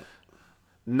they want.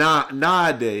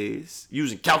 Nowadays,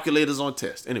 using calculators on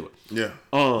tests. Anyway. Yeah.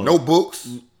 No books.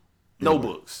 No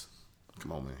books.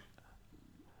 Come on, man.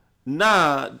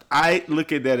 Nah, I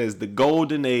look at that as the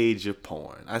golden age of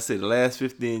porn. I say the last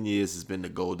 15 years has been the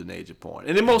golden age of porn.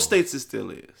 And in most states, it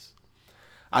still is.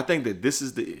 I think that this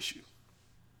is the issue.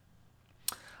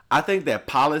 I think that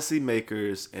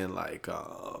policymakers and like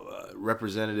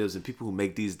representatives and people who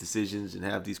make these decisions and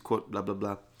have these quote blah, blah,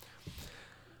 blah.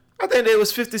 I think they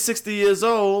was 50, 60 years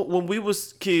old when we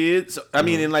was kids. I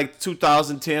mean, in like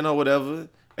 2010 or whatever.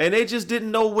 And they just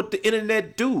didn't know what the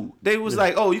internet do. They was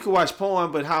like, oh, you can watch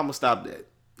porn, but how I'm going to stop that?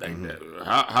 Like,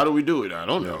 how do we do it? I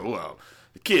don't know. Well,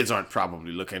 the kids aren't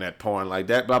probably looking at porn like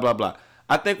that, blah, blah, blah.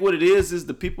 I think what it is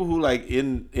the people who like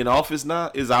in office now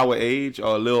is our age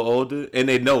or a little older, and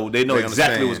they know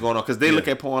exactly what's going on because they look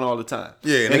at porn all the time.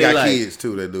 Yeah, and they got kids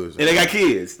too that do it. And they got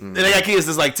kids. And they got kids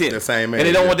that's like 10. The same age. And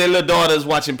they don't want their little daughters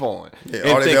watching porn.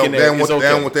 Yeah, or they don't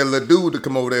want their little dude to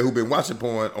come over there who been watching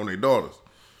porn on their daughters.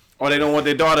 Or they don't want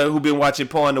their daughter who been watching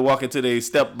porn to walk into their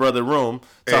stepbrother room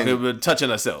touching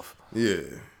herself. Yeah.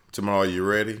 Tomorrow, you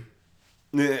ready?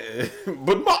 Yeah.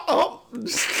 But Mom,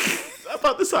 I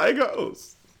thought this how it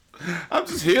goes. I'm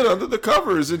just hid under the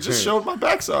covers and just showed my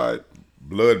backside.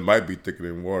 Blood might be thicker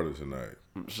than water tonight.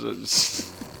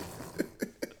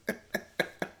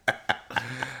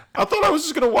 I thought I was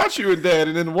just gonna watch you and Dad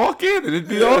and then walk in and it'd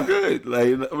be all good.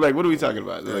 Like what are we talking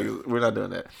about? Like, we're not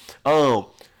doing that.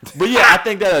 But yeah, I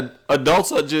think that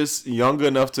adults are just young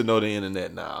enough to know the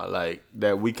internet now. Like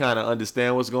that we kind of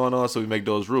understand what's going on, so we make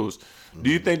those rules. Do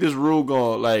you think this rule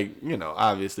going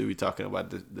obviously we talking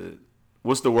about the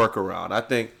what's the workaround? I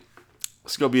think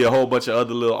it's gonna be a whole bunch of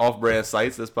other little off-brand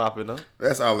sites that's popping up.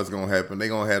 That's all that's gonna happen. They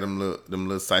gonna have them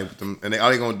little sites with them, and all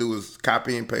they gonna do is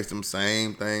copy and paste them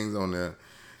same things on there.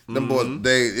 Them boys,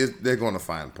 they're gonna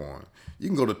find porn. You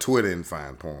can go to Twitter and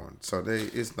find porn, so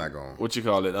it's not going. What you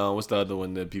call it? What's the other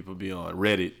one that people be on?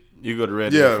 Reddit. You go to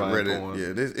Reddit. And find Reddit. Porn.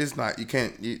 Yeah, it's not. You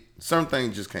can't. Certain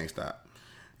things just can't stop.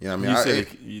 You know what I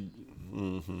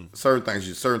mean? Certain things.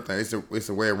 It's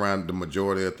a way around the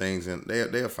majority of things, and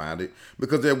they'll find it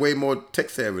because they're way more tech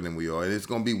savvy than we are. And it's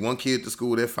gonna be one kid at the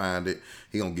school that find it.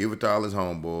 He gonna give it to all his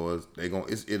homeboys.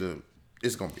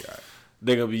 It's gonna be all right.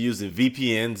 They're gonna be using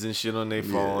VPNs and shit on their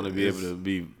phone to be able to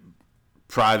be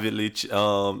privately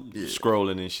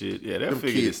scrolling and shit. Yeah, they'll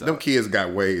figure this out. Them kids got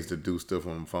ways to do stuff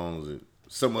on phones that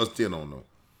some of us still don't know.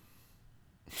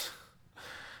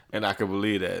 And I can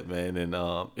believe that, man. And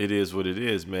it is what it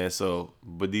is, man. So,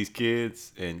 but these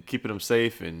kids and keeping them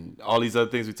safe and all these other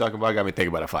things we talking about got me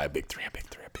thinking about a big three. Big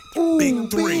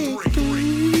three.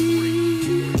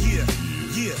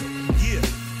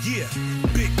 Yeah.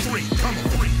 Big three. Come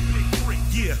on.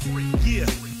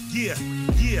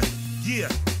 Yeah.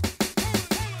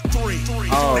 Three.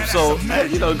 So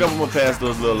the government passed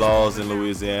those little laws in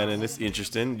Louisiana, and it's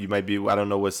interesting. You might be, I don't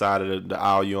know what side of the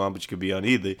aisle you're on, but you could be on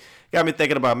either. Got me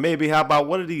thinking about maybe how about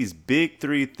what are these big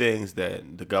three things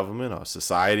that the government or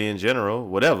society in general,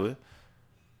 whatever,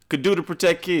 could do to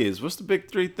protect kids? What's the big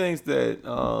three things that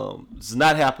is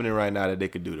not happening right now that they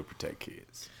could do to protect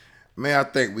kids? Man, I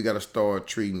think we got to start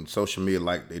treating social media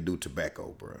like they do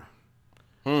tobacco, bro.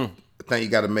 I think you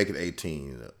got to make it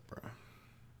 18 up, bro.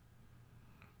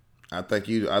 I think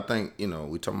we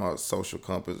talking about social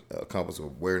compass of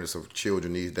awareness of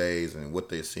children these days and what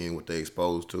they're seeing, what they're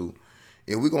exposed to.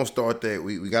 If we're gonna start that,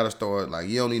 we got to start like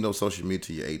you don't need no social media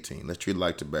till you're 18. Let's treat it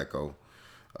like tobacco.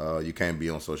 You can't be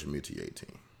on social media till you're 18.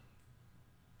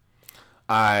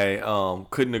 I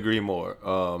couldn't agree more.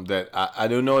 That I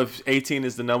don't know if 18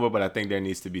 is the number, but I think there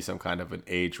needs to be some kind of an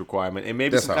age requirement and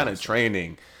maybe some kind of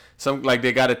training. Some like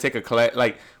they got to take a class.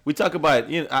 Like we talk about,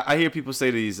 I hear people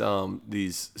say these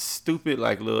stupid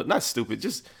not stupid,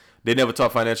 just they never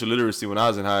taught financial literacy when I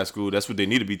was in high school. That's what they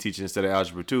need to be teaching instead of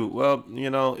algebra 2. Well,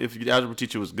 if your algebra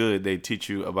teacher was good, they teach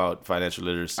you about financial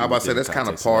literacy. I about to say that's kind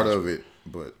of part of it,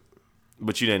 but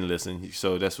you didn't listen.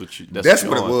 So that's what you. That's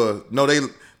what it was. No,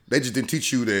 they just didn't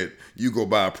teach you that you go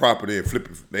buy a property and flip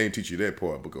it. They didn't teach you that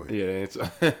part, but go ahead.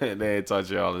 Yeah, they ain't taught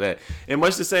you all of that. In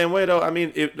much the same way, though, I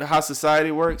mean, how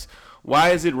society works, why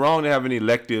is it wrong to have an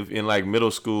elective in, like,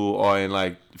 middle school or in,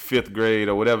 like, 5th grade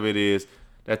or whatever it is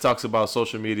that talks about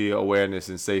social media awareness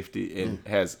and safety and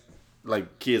has,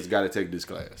 like, kids got to take this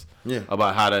class? Yeah.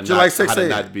 About how to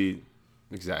not be...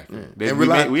 Exactly.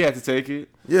 Yeah. We had to take it.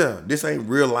 Yeah, this ain't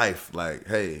real life. Like,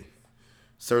 hey...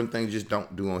 Certain things you just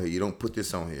don't do on here. You don't put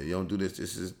this on here. You don't do this.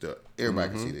 This is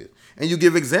everybody can see this. And you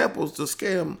give examples to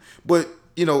scare them. But,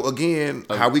 again,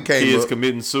 how we came kids up.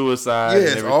 committing suicide.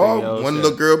 Yes, and or else, one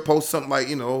little girl posts something like,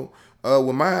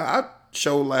 with mine, I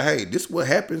show like, hey, this is what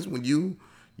happens when you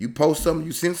post something,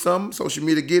 you send something, social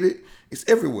media get it. It's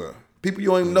everywhere. People you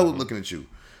don't even know looking at you.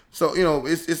 So,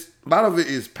 it's a lot of it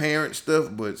is parent stuff,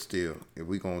 but still, if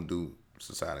we going to do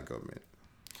society and government.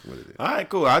 What it is. All right,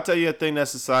 cool. I'll tell you a thing that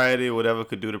society or whatever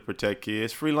could do to protect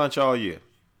kids. Free lunch all year.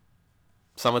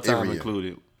 Summertime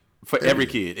included. For every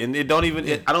kid. And it don't even,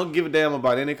 I don't give a damn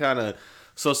about any kind of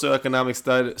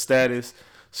socioeconomic status.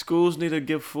 Schools need to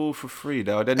give food for free,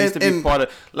 dog. That needs to be part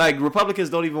of, like,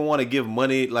 Republicans don't even want to give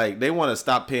money. Like, they want to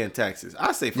stop paying taxes.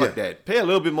 I say, fuck that. Pay a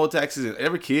little bit more taxes and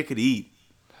every kid could eat.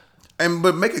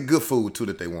 But make it good food, too,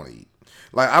 that they want to eat.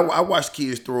 Like, I watch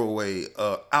kids throw away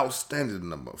outstanding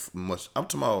number. I'm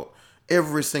talking about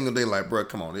every single day. Like, bro,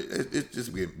 come on. It's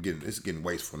just getting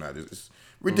wasteful now. It's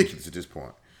ridiculous at this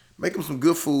point. Make them some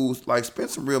good foods. Like, spend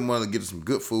some real money to get them some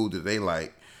good food that they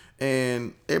like.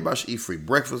 And everybody should eat free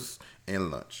breakfast and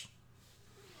lunch.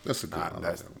 That's a good one.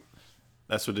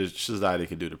 That's what the society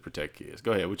can do to protect kids.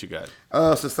 Go ahead. What you got?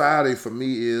 Society, for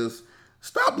me, is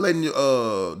stop letting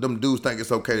them dudes think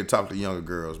it's okay to talk to younger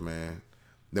girls, man.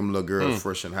 Them little girls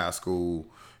fresh in high school,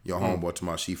 your homeboy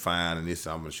tomorrow, she fine and this,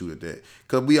 I'm gonna shoot at that.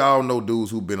 Cause we all know dudes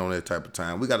who been on that type of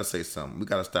time. We gotta say something. We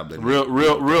gotta stop that.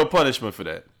 Real punishment for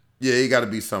that. Yeah, it gotta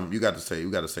be something. You gotta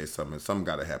say something. And something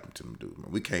gotta happen to them dudes, man.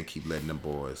 We can't keep letting them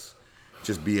boys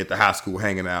just be at the high school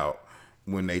hanging out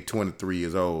when they 23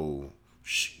 years old,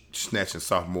 snatching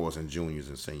sophomores and juniors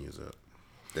and seniors up.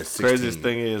 That's craziest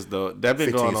thing is though that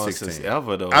been 15, going on 16. Since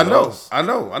ever though. I know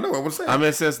what I'm saying. I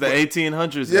mean since the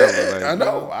 1800s. Yeah, ever, like,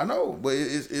 I know, but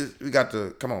it's we got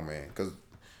to come on, man, because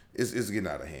it's getting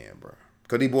out of hand, bro.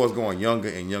 Because these boys going younger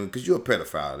and younger. Because you're a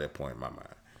pedophile at that point in my mind.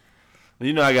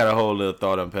 I got a whole little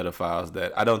thought on pedophiles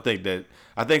that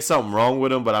I think something wrong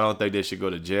with them, but I don't think they should go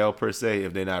to jail per se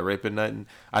if they're not raping nothing.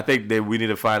 I think that we need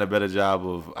to find a better job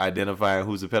of identifying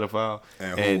who's a pedophile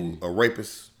and who a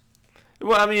rapist.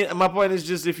 Well, I mean, my point is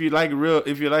just if you like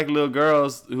little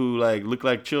girls who like look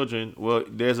like children, well,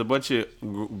 there's a bunch of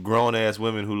grown ass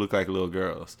women who look like little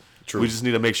girls. True. We just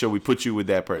need to make sure we put you with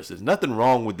that person. There's nothing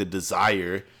wrong with the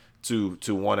desire to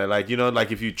want to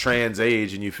like if you trans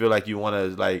age and you feel like you want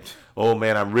to like, oh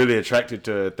man, I'm really attracted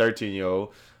to a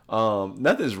 13-year-old.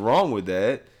 Nothing's wrong with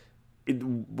that.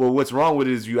 But what's wrong with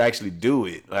it is you actually do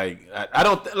it. Like I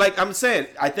don't like I'm saying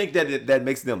I think that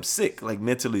makes them sick, like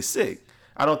mentally sick.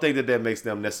 I don't think that makes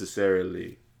them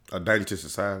necessarily a danger to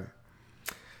society.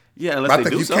 Yeah, But unless I they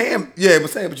think do you something. can. Yeah,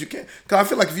 but you can't. Because I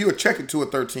feel like if you're attracted to a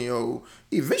 13-year-old,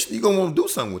 eventually you're going to want to do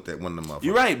something with that one of them motherfuckers.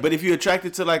 You're right, but if you're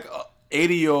attracted to like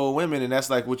 80-year-old women, and that's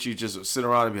like what you just sit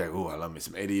around and be like, oh, I love me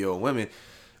some 80-year-old women.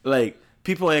 Like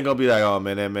people ain't gonna be like, oh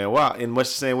man, that man, wow. In much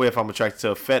the same way, if I'm attracted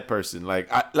to a fat person,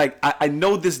 I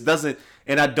know this doesn't,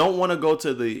 and I don't want to go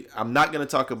to the. I'm not gonna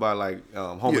talk about like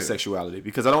homosexuality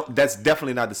because I don't. That's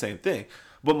definitely not the same thing.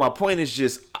 But my point is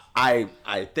just, I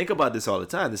think about this all the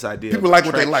time. This idea People of like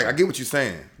what they attraction. like. I get what you're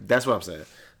saying. That's what I'm saying.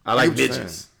 I like get what you're bitches.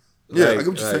 saying. Yeah, I Like- get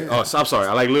what you're like- saying. Oh, so I'm sorry.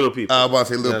 I like little people. I was about to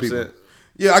say You know little what I'm people. saying?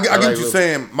 Yeah, I get like what you're little-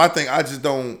 saying. My thing, I just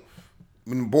don't.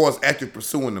 When boys actively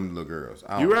pursuing them little girls,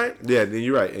 I don't, You right? Yeah, then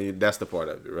you're right, and that's the part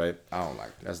of it, right? I don't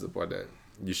like that. That's the part that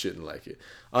you shouldn't like it.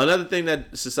 Another thing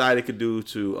that society could do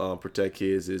to protect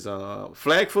kids is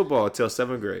flag football till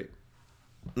 7th grade.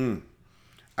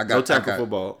 I got No tackle I got,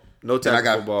 football. No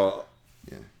tackle football.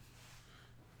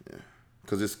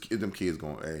 because it's them kids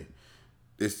going, hey,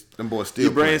 it's them boys still.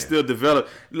 Your brain playing. still developed.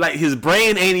 Like his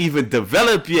brain ain't even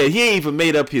developed yet. He ain't even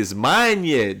made up his mind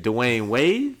yet. Dwayne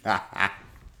Wade.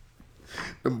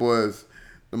 Them boys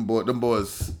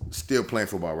still playing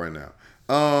football right now.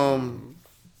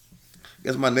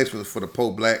 Guess my next one is for the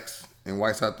poor blacks and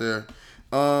whites out there.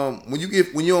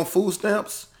 When you're on food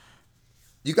stamps,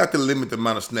 you got to limit the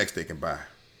amount of snacks they can buy.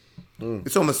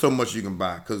 It's only so much you can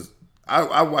buy. Cause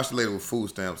I watched a lady with food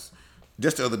stamps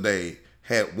just the other day,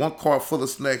 had one cart full of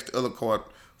snacks, the other cart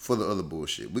full of other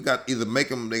bullshit. We got either make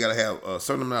them, they gotta have a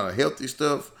certain amount of healthy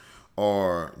stuff,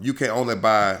 or you can only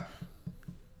buy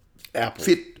Apple.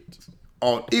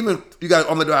 or even you got to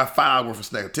only buy 5 hours worth of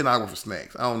snacks, 10 hours worth of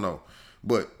snacks. I don't know,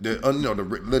 but the the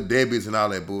little Debbie's and all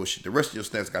that bullshit. The rest of your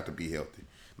snacks got to be healthy.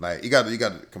 Like you got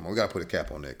to come on, we got to put a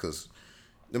cap on that because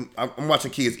I'm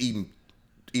watching kids eating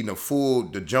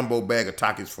the jumbo bag of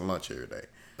Takis for lunch every day.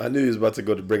 I knew he was about to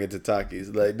go to bring it to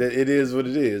Takis. Like it is what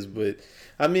it is. But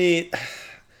I mean,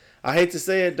 I hate to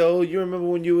say it though. You remember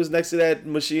when you was next to that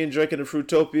machine drinking the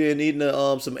Fruitopia and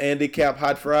eating some Andy Cap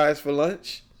hot fries for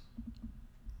lunch?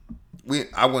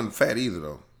 I wasn't fat either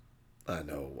though. I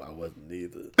know I wasn't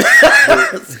either.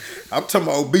 I'm talking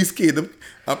about obese kid.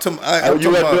 I'm talking.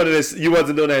 You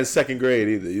wasn't doing that in 2nd grade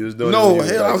either. You was doing No, it when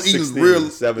you hell, I was 16, eating real.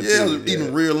 17, I was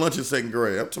eating real lunch in 2nd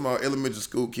grade. I'm talking about elementary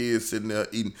school kids sitting there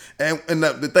eating. And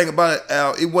the thing about it,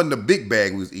 Al, it wasn't a big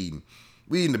bag we was eating.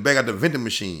 We eating the bag out the vending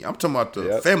machine. I'm talking about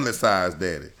the family size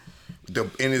daddy.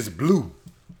 And it's blue.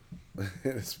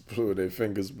 It's blue. Their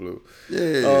fingers blue.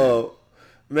 Yeah.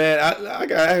 Man,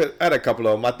 I had a couple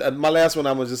of them. My last one,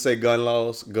 I'm going to just say gun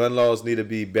laws. Gun laws need to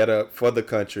be better for the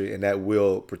country, and that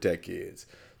will protect kids.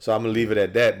 So I'm going to leave it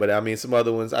at that. But, I mean, some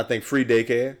other ones, I think free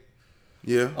daycare.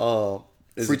 Yeah.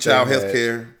 Is Free a child thing health that-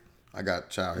 care. I got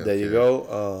child health care. There you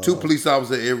go. 2 police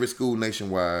officers at every school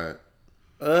nationwide.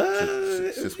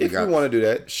 If we want to do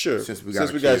that, sure. Since we got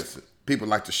kids, people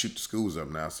like to shoot the schools up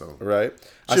now. So Right.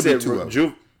 I Should be said 2 of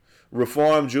them.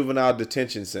 reform juvenile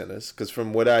detention centers, because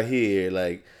from what I hear,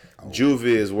 like juvie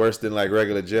is worse than like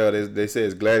regular jail. They say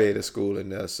it's gladiator school in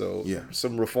there, so Yeah.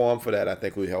 some reform for that I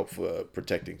think would help for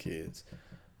protecting kids.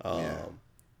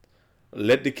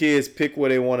 Let the kids pick where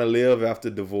they want to live after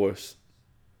divorce.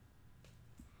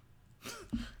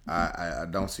 I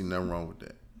don't see nothing wrong with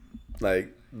that.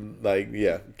 Like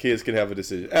yeah, kids can have a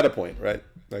decision at a point, right?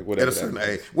 Like whatever. At a certain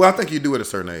age. Well, I think you do at a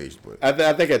certain age, but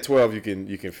I think at 12 you can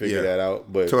figure Yeah. that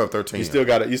out, but 12, 13, you still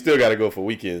got to go for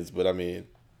weekends. But I mean,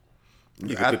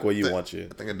 you can pick where you want you.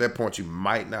 I think at that point you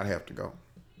might not have to go.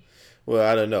 Well,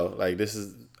 I don't know. Like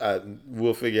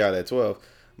we'll figure out at 12.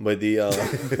 But the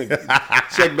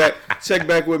check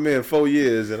back with me in 4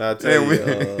 years, and I'll tell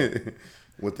you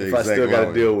What the if I still got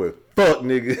to deal with fuck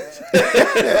niggas.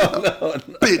 No.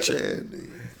 bitch ass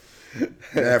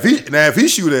nigga. Now if he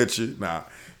shoot at you, nah.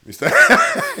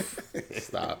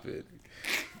 Stop it.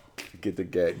 Get the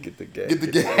gag. Get the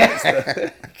gas.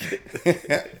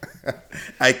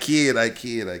 I kid.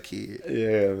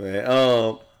 Yeah, man.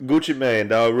 Gucci Mane,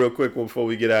 dog. Real quick before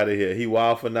we get out of here, he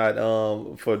wild for not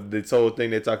for this whole thing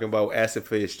they're talking about asking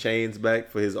for his chains back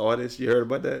for his artists. You heard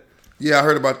about that? Yeah, I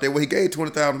heard about that. Well, he gave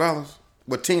 $20,000.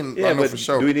 Well, 10. Yeah, I know but for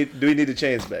sure. do we need the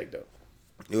chains back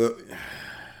though?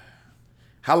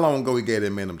 How long ago he gave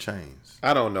that man them chains?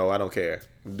 I don't know. I don't care.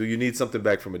 Do you need something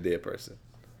back from a dead person?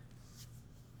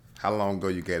 How long ago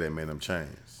you gave that man them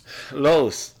chains?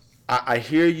 Los, I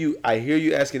hear you. I hear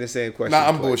you asking the same question. Nah,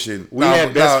 I'm twice. bullshitting. We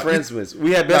had best nah, friends.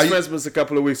 We had best you- friends a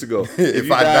couple of weeks ago. If If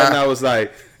you I died, die- and I was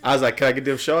like, can I get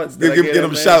them shorts? Did I Give get them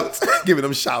that, man? shouts. Giving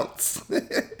them shouts.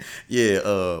 Yeah,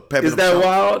 Pepper Is them that shouts.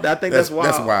 wild? I think that's wild.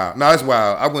 That's wild. No, it's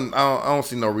wild. I don't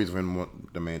see no reason for him to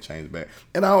want the man chains back.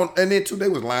 And I don't. And then too, they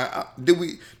was lying. Did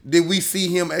we see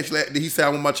him actually? Did he say I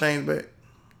want my chains back?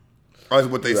 Oh, that's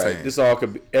what they You're right. saying. This all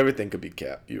could be, everything could be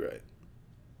capped. You're right.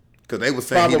 Because they were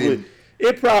saying Probably. he didn't.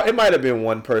 It might have been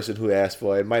one person who asked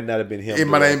for it. It might not have been him. It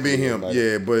might have been directly.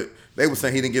 him. Yeah, but they were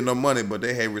saying he didn't get no money, but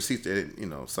they had receipts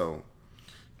that, so.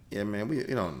 Yeah, man, we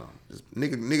don't know. Just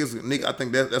niggas. I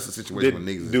think that's a situation where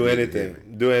niggas do is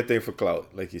anything for clout,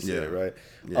 like you said, Yeah. right?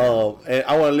 Yeah. And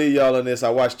I want to leave y'all on this. I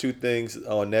watched 2 things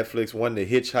on Netflix. One, the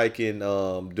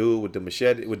hitchhiking dude with the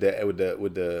machete, with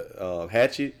the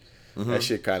hatchet. Mm-hmm. That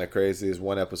shit kind of crazy. It's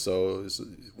 1 episode.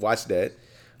 Watch that.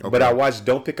 But I watched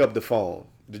Don't Pick Up the Phone.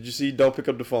 Did you see Don't Pick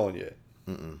Up the Phone yet?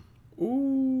 Mm-mm.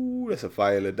 Ooh, that's a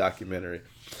fire little documentary.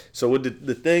 So what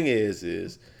the thing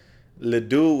is the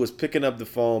dude was picking up the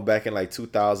phone back in like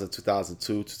 2000,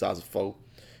 2002, 2004,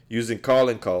 using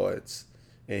calling cards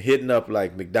and hitting up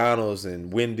like McDonald's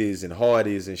and Wendy's and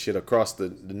Hardee's and shit across the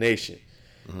nation.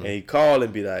 Mm-hmm. And he called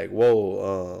and be like,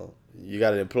 whoa, you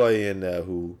got an employee in there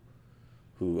who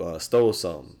stole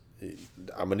something.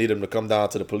 I'm gonna need them to come down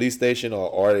to the police station,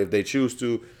 or if they choose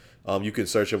to, you can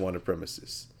search him on the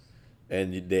premises.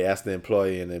 And they ask the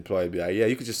employee, and the employee be like, yeah,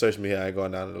 you can just search me here. I ain't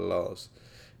going down to the laws.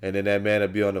 And then that man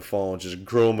would be on the phone just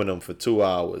grooming them for 2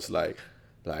 hours. Like,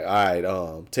 all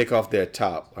right, take off their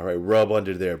top. All right, rub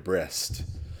under their breast.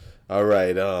 All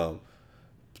right,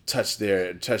 touch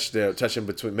them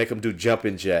between, make them do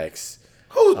jumping jacks.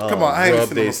 Come on, I ain't rub sitting on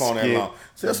the their phone that skin. long.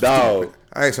 See, that's Dog. stupid.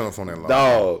 I ain't sitting on the phone that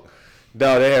long.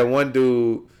 Dog, they had one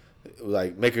dude,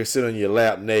 like, make her sit on your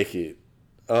lap naked.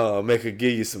 Make her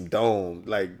give you some dome.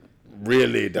 Like,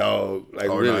 really, dog. Like,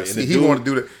 Oh, really. no. And See, the he dude- want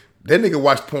to do that. That nigga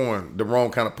watch porn, the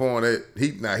wrong kind of porn. He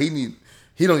don't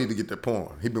need to get that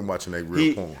porn. He been watching that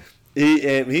real porn.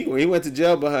 He went to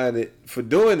jail behind it for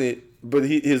doing it, but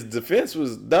his defense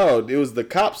was, dog, it was the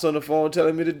cops on the phone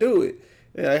telling me to do it.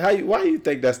 And like, why you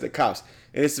think that's the cops?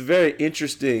 And it's a very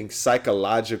interesting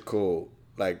psychological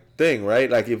like thing,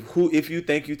 right? Like if you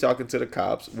think you talking to the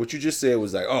cops, what you just said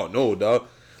was like, oh no, dog.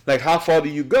 Like, how far do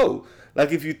you go?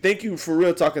 Like, if you think you for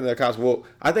real talking to the cops, well,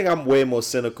 I think I'm way more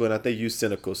cynical, and I think you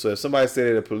cynical. So if somebody say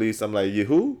they're the police, I'm like, you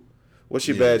who? What's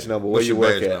your badge number? Where What's you your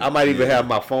work badge at? number? I might even Yeah. have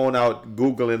my phone out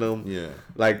Googling them. Yeah.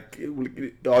 Like,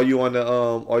 are you on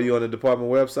the department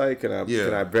website? Can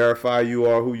I verify you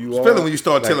are who you are? Especially when you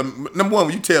start Like, telling, number one,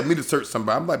 when you tell me to search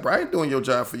somebody, I'm like, bro, I ain't doing your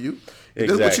job for you. If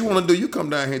that's what Exactly. you want to do, you come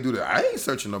down here and do that. I ain't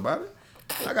searching nobody.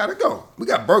 I gotta go. We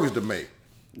got burgers to make.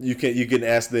 You can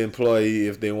ask the employee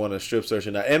if they want a strip search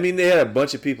or not. I mean, they had a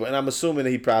bunch of people, and I'm assuming that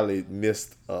he probably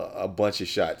missed a bunch of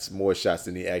shots, more shots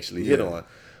than he actually hit on.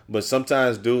 But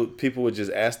sometimes, people would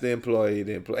just ask the employee,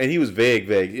 and he was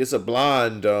vague. It's a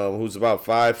blonde who's about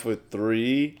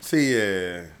 5'3". See,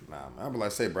 yeah, nah, man, I be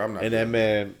like, say, bro, I'm not. And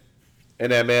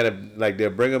that man, like, they'll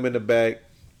bring him in the back.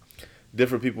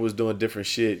 Different people was doing different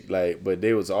shit, like, but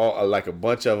they was all like a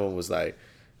bunch of them was like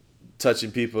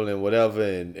touching people and whatever,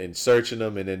 and searching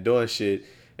them and then doing shit.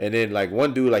 And then like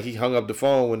one dude, like, he hung up the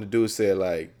phone when the dude said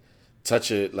like touch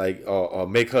it, like, or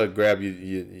make her grab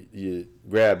you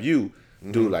grab you.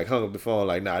 Dude like hung up the phone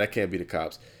like, nah, that can't be the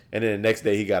cops. And then the next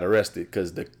day he got arrested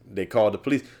because they called the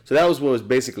police. So that was what was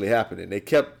basically happening. They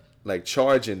kept like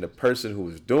charging the person who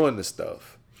was doing the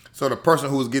stuff. So the person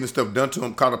who was getting stuff done to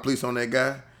him called the police on that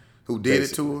guy who did it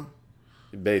to her.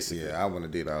 Basically. Yeah, I wouldn't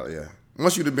have did all. Yeah,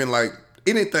 once you'd have been like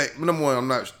anything. Number one,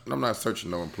 I'm not searching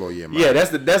no employee in my. Yeah,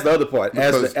 that's the other part.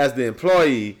 Because- As the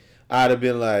employee, I'd have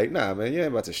been like, nah, man, you ain't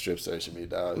about to strip search me,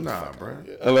 dog. Nah, bro.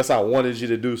 Unless I wanted you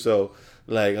to do so.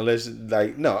 Like, unless,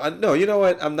 like, no, you know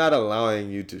what? I'm not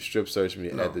allowing you to strip search me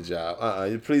at the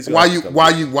job. Please. Why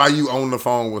you on the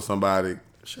phone with somebody?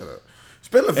 Shut up.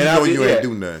 Especially if you know you ain't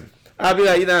do nothing. I'll be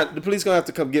like, the police gonna have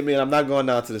to come get me, and I'm not going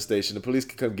down to the station. The police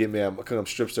can come get me, come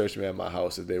strip search me at my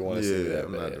house if they want to see that.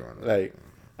 I'm Man. not doing that. Like,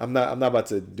 I'm not about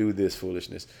to do this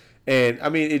foolishness. And I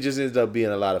mean, it just ends up being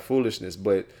a lot of foolishness.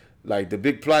 But like, the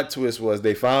big plot twist was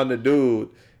they found the dude,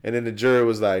 and then the jury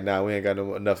was like, nah, we ain't got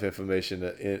enough information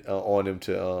on him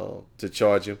to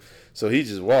charge him. So he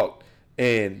just walked.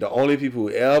 And the only people who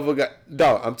ever got,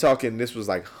 dog, I'm talking, this was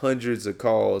like hundreds of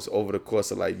calls over the course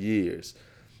of like years.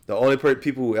 The only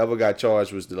people who ever got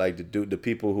charged was the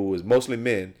people who was mostly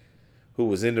men, who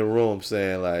was in the room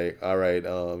saying like, all right,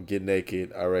 get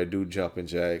naked, all right, do jumping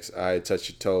jacks, all right, touch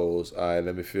your toes, all right,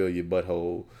 let me feel your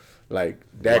butthole, like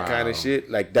that kind of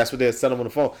shit. Like, that's what they're telling him on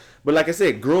the phone. But like I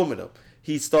said, grooming them.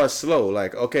 He starts slow,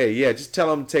 like, okay, yeah, just tell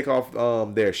them to take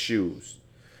off their shoes.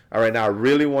 All right, now I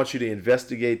really want you to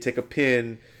investigate, take a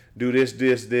pen, do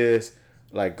this.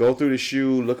 Like, go through the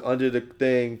shoe, look under the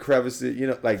thing, crevices,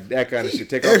 like that kind of shit.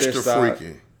 Take off their Extra side.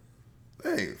 freaky.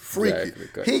 Hey, freaky.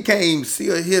 Exactly. He can't even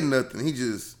see or hear nothing. He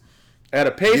just At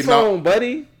a Getting payphone,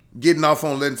 buddy. getting off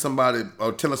on letting somebody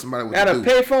or telling somebody what At to a do.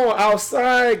 payphone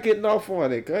outside, getting off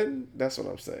on it, couldn't? That's what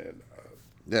I'm saying.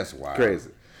 That's wild. Crazy.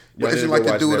 But Y'all it's need like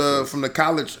to the go watch dude Netflix. from the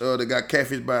college that got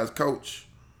catfished by his coach.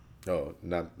 Oh,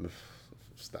 not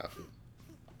stop it.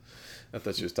 I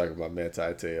thought you was talking about Manti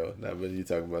Te'o. Now, but you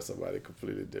talking about somebody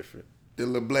completely different. The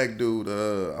little black dude,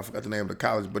 I forgot the name of the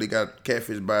college, but he got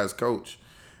catfished by his coach,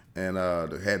 and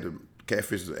had the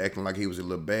catfish acting like he was a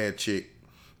little bad chick,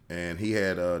 and he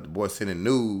had the boy sending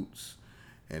nudes,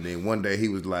 and then one day he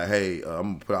was like, "Hey,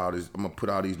 I'm gonna put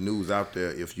all these nudes out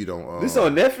there if you don't." This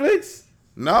on Netflix?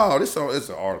 No, it's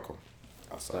an article.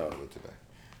 I saw it today,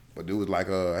 but dude was like,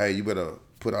 "Hey, you better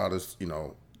put all this, hey,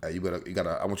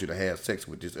 I want you to have sex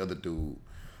with this other dude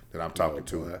that I'm talking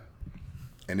to." boy.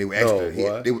 And they were boy.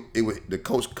 actually, it was the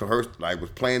coach coerced, was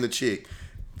playing the chick,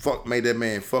 made that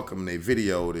man fuck him, and they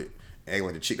videoed it, and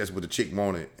like that's what the chick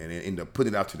wanted, and then ended up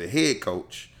putting it out to the head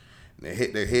coach. And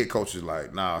their head coach is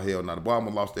like, "Nah, hell, nah." The boy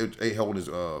almost lost. They hold his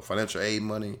financial aid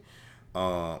money.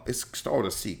 It's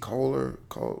started to see Cole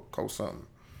something.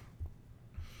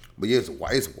 But yeah,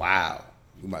 it's wild.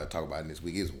 We might talk about it this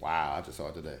week. It's wild. I just saw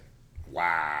it today.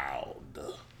 Wild.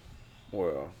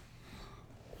 Well,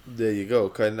 there you go.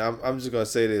 Cause I'm just gonna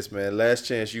say this, man. Last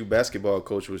Chance U basketball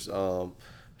coach was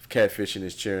catfishing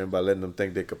his cheering by letting them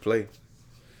think they could play.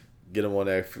 Get them on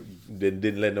that,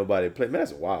 didn't let nobody play. Man,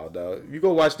 that's wild, dog. You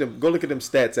go watch them. Go look at them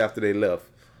stats after they left.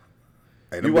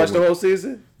 Hey, You watched the whole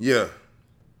season? Yeah.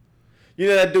 You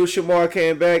know that dude Shamar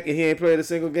came back and he ain't played a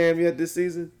single game yet this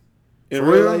season? In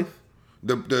For real real? life?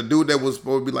 The dude that was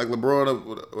supposed to be like LeBron or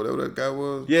whatever that guy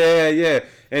was. Yeah.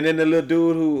 And then the little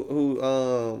dude who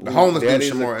The homeless dude,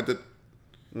 daddy's Shamar. At the,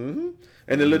 and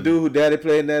the little dude who daddy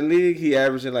played in that league, he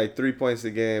averaging like 3 points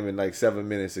a game and like 7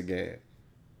 minutes a game.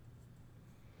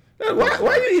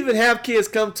 Why you even have kids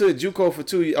come to a JUCO for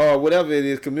 2 years or whatever it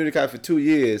is, community college for 2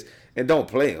 years and don't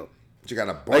play them? you got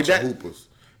a bunch that- of hoopers.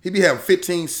 He be having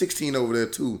 15, 16 over there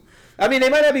too. I mean, they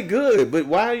might not be good, but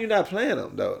why are you not playing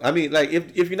them though? I mean, like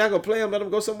if you're not gonna play them, let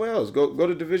them go somewhere else. Go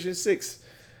to Division 6.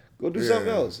 Go do something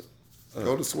else.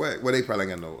 Go to SWAC. Well, they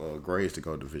probably ain't got no grades to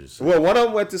go to Division 6. Well, one of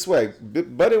them went to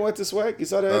SWAC. Buddy went to SWAC. You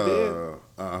saw that at the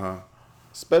end.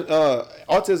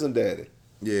 Autism daddy.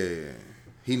 Yeah.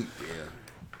 He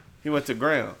went to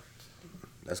Graham.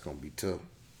 That's gonna be tough.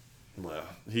 Well,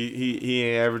 he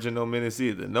ain't averaging no minutes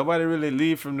either. Nobody really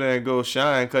leave from there and go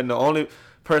shine. Cause the only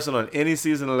person on any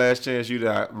season of Last Chance U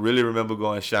that I really remember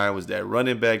going shine was that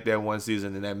running back that one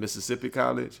season in that Mississippi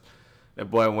college.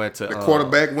 That boy went to The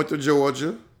quarterback went to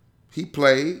Georgia. He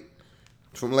played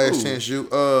from Last Chance U.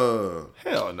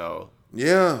 Hell no.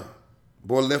 Yeah.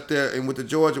 Boy left there and went to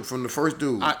Georgia from the first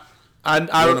dude. During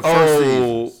the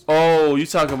first oh, seasons. you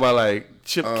talking about like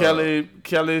Chip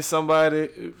Kelly, somebody?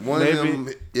 One maybe of them,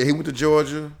 yeah, he went to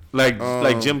Georgia.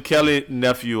 like Jim Kelly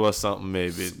nephew or something.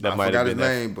 Maybe that I might forgot have been his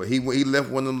that. name, but he left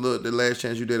one of them. The Last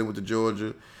Chance U did it with the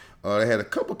Georgia. They had a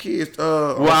couple kids.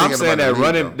 Well, I'm saying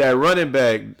that running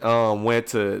back went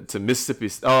to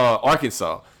Mississippi,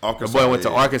 Arkansas. The boy went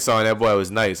to Arkansas, and that boy was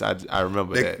nice. I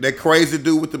remember that. That crazy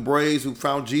dude with the braids who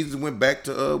found Jesus went back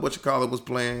to was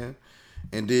playing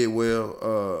and did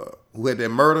well. Who had that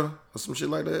murder or some shit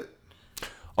like that?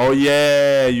 Oh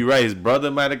yeah, you're right. His brother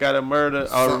might have got a murder.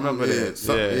 I remember that.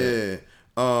 Yeah.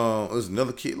 It was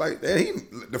another kid like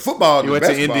that. The football. He went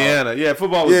to Indiana. Yeah,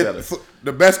 football was better.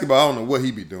 The basketball. I don't know what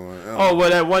he be doing. Oh well,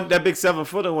 that big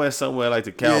 7-footer went somewhere like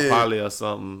to Cal Poly or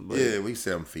something. But, yeah, we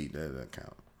 7 feet. That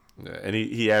count. Yeah, and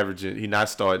he averaging. He not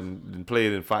starting and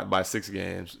played in 5 by 6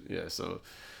 games. Yeah, so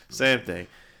same thing.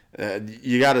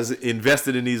 You got to invest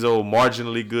it in these old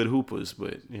marginally good hoopers,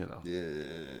 but you know. Yeah.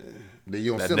 Then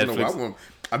you don't That send them nowhere.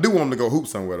 I do want them to go hoop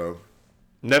somewhere though.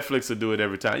 Netflix will do it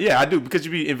every time. Yeah, I do, because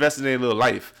you be investing in their little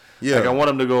life. Yeah. Like I want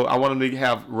them to go. I want them to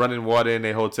have running water in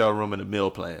their hotel room and a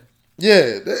meal plan.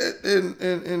 Yeah, and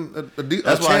a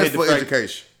chance for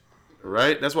education.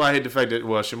 Right. That's why I hate the fact that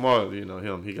Shamar,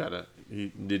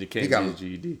 he did the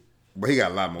GED. But he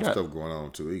got a lot more stuff going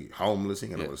on too. He homeless. He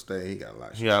got nowhere to stay. He got a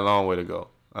lot. He got a long way to go.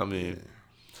 I mean,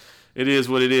 it is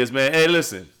what it is, man. Hey,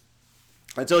 listen.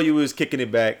 I told you we was kicking it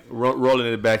back,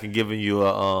 rolling it back, and giving you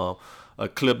a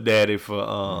clip daddy for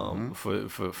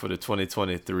the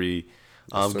 2023.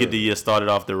 Get the year started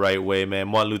off the right way, man.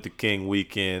 Martin Luther King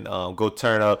weekend. Go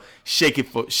turn up, shake it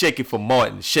for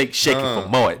Martin, shake it for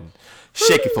Martin,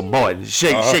 shake it for Martin,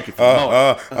 shake it for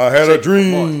Martin. I had a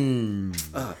dream.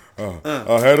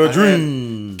 I had a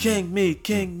dream. King me.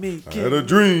 I had a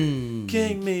dream.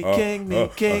 King me. I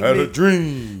had a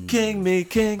dream. King me.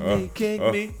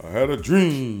 I had a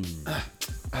dream.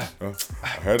 I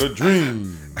had a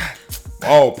dream.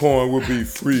 All porn will be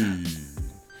free.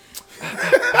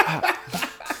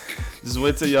 Just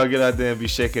wait till y'all get out there and be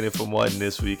shaking it for Martin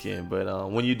this weekend. But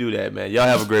when you do that, man, y'all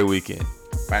have a great weekend.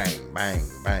 Bang, bang,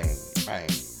 bang, bang,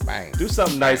 bang. Do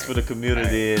something nice for the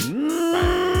community and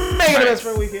make it the best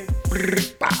friend weekend.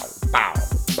 Bow, bow,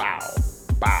 bow,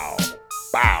 bow,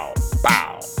 bow,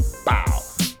 bow, bow,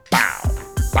 bow,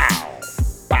 bow,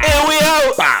 bow. And we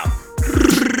out. Bow.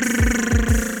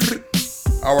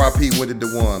 R.I.P. Winter the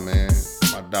One, man.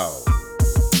 My dog.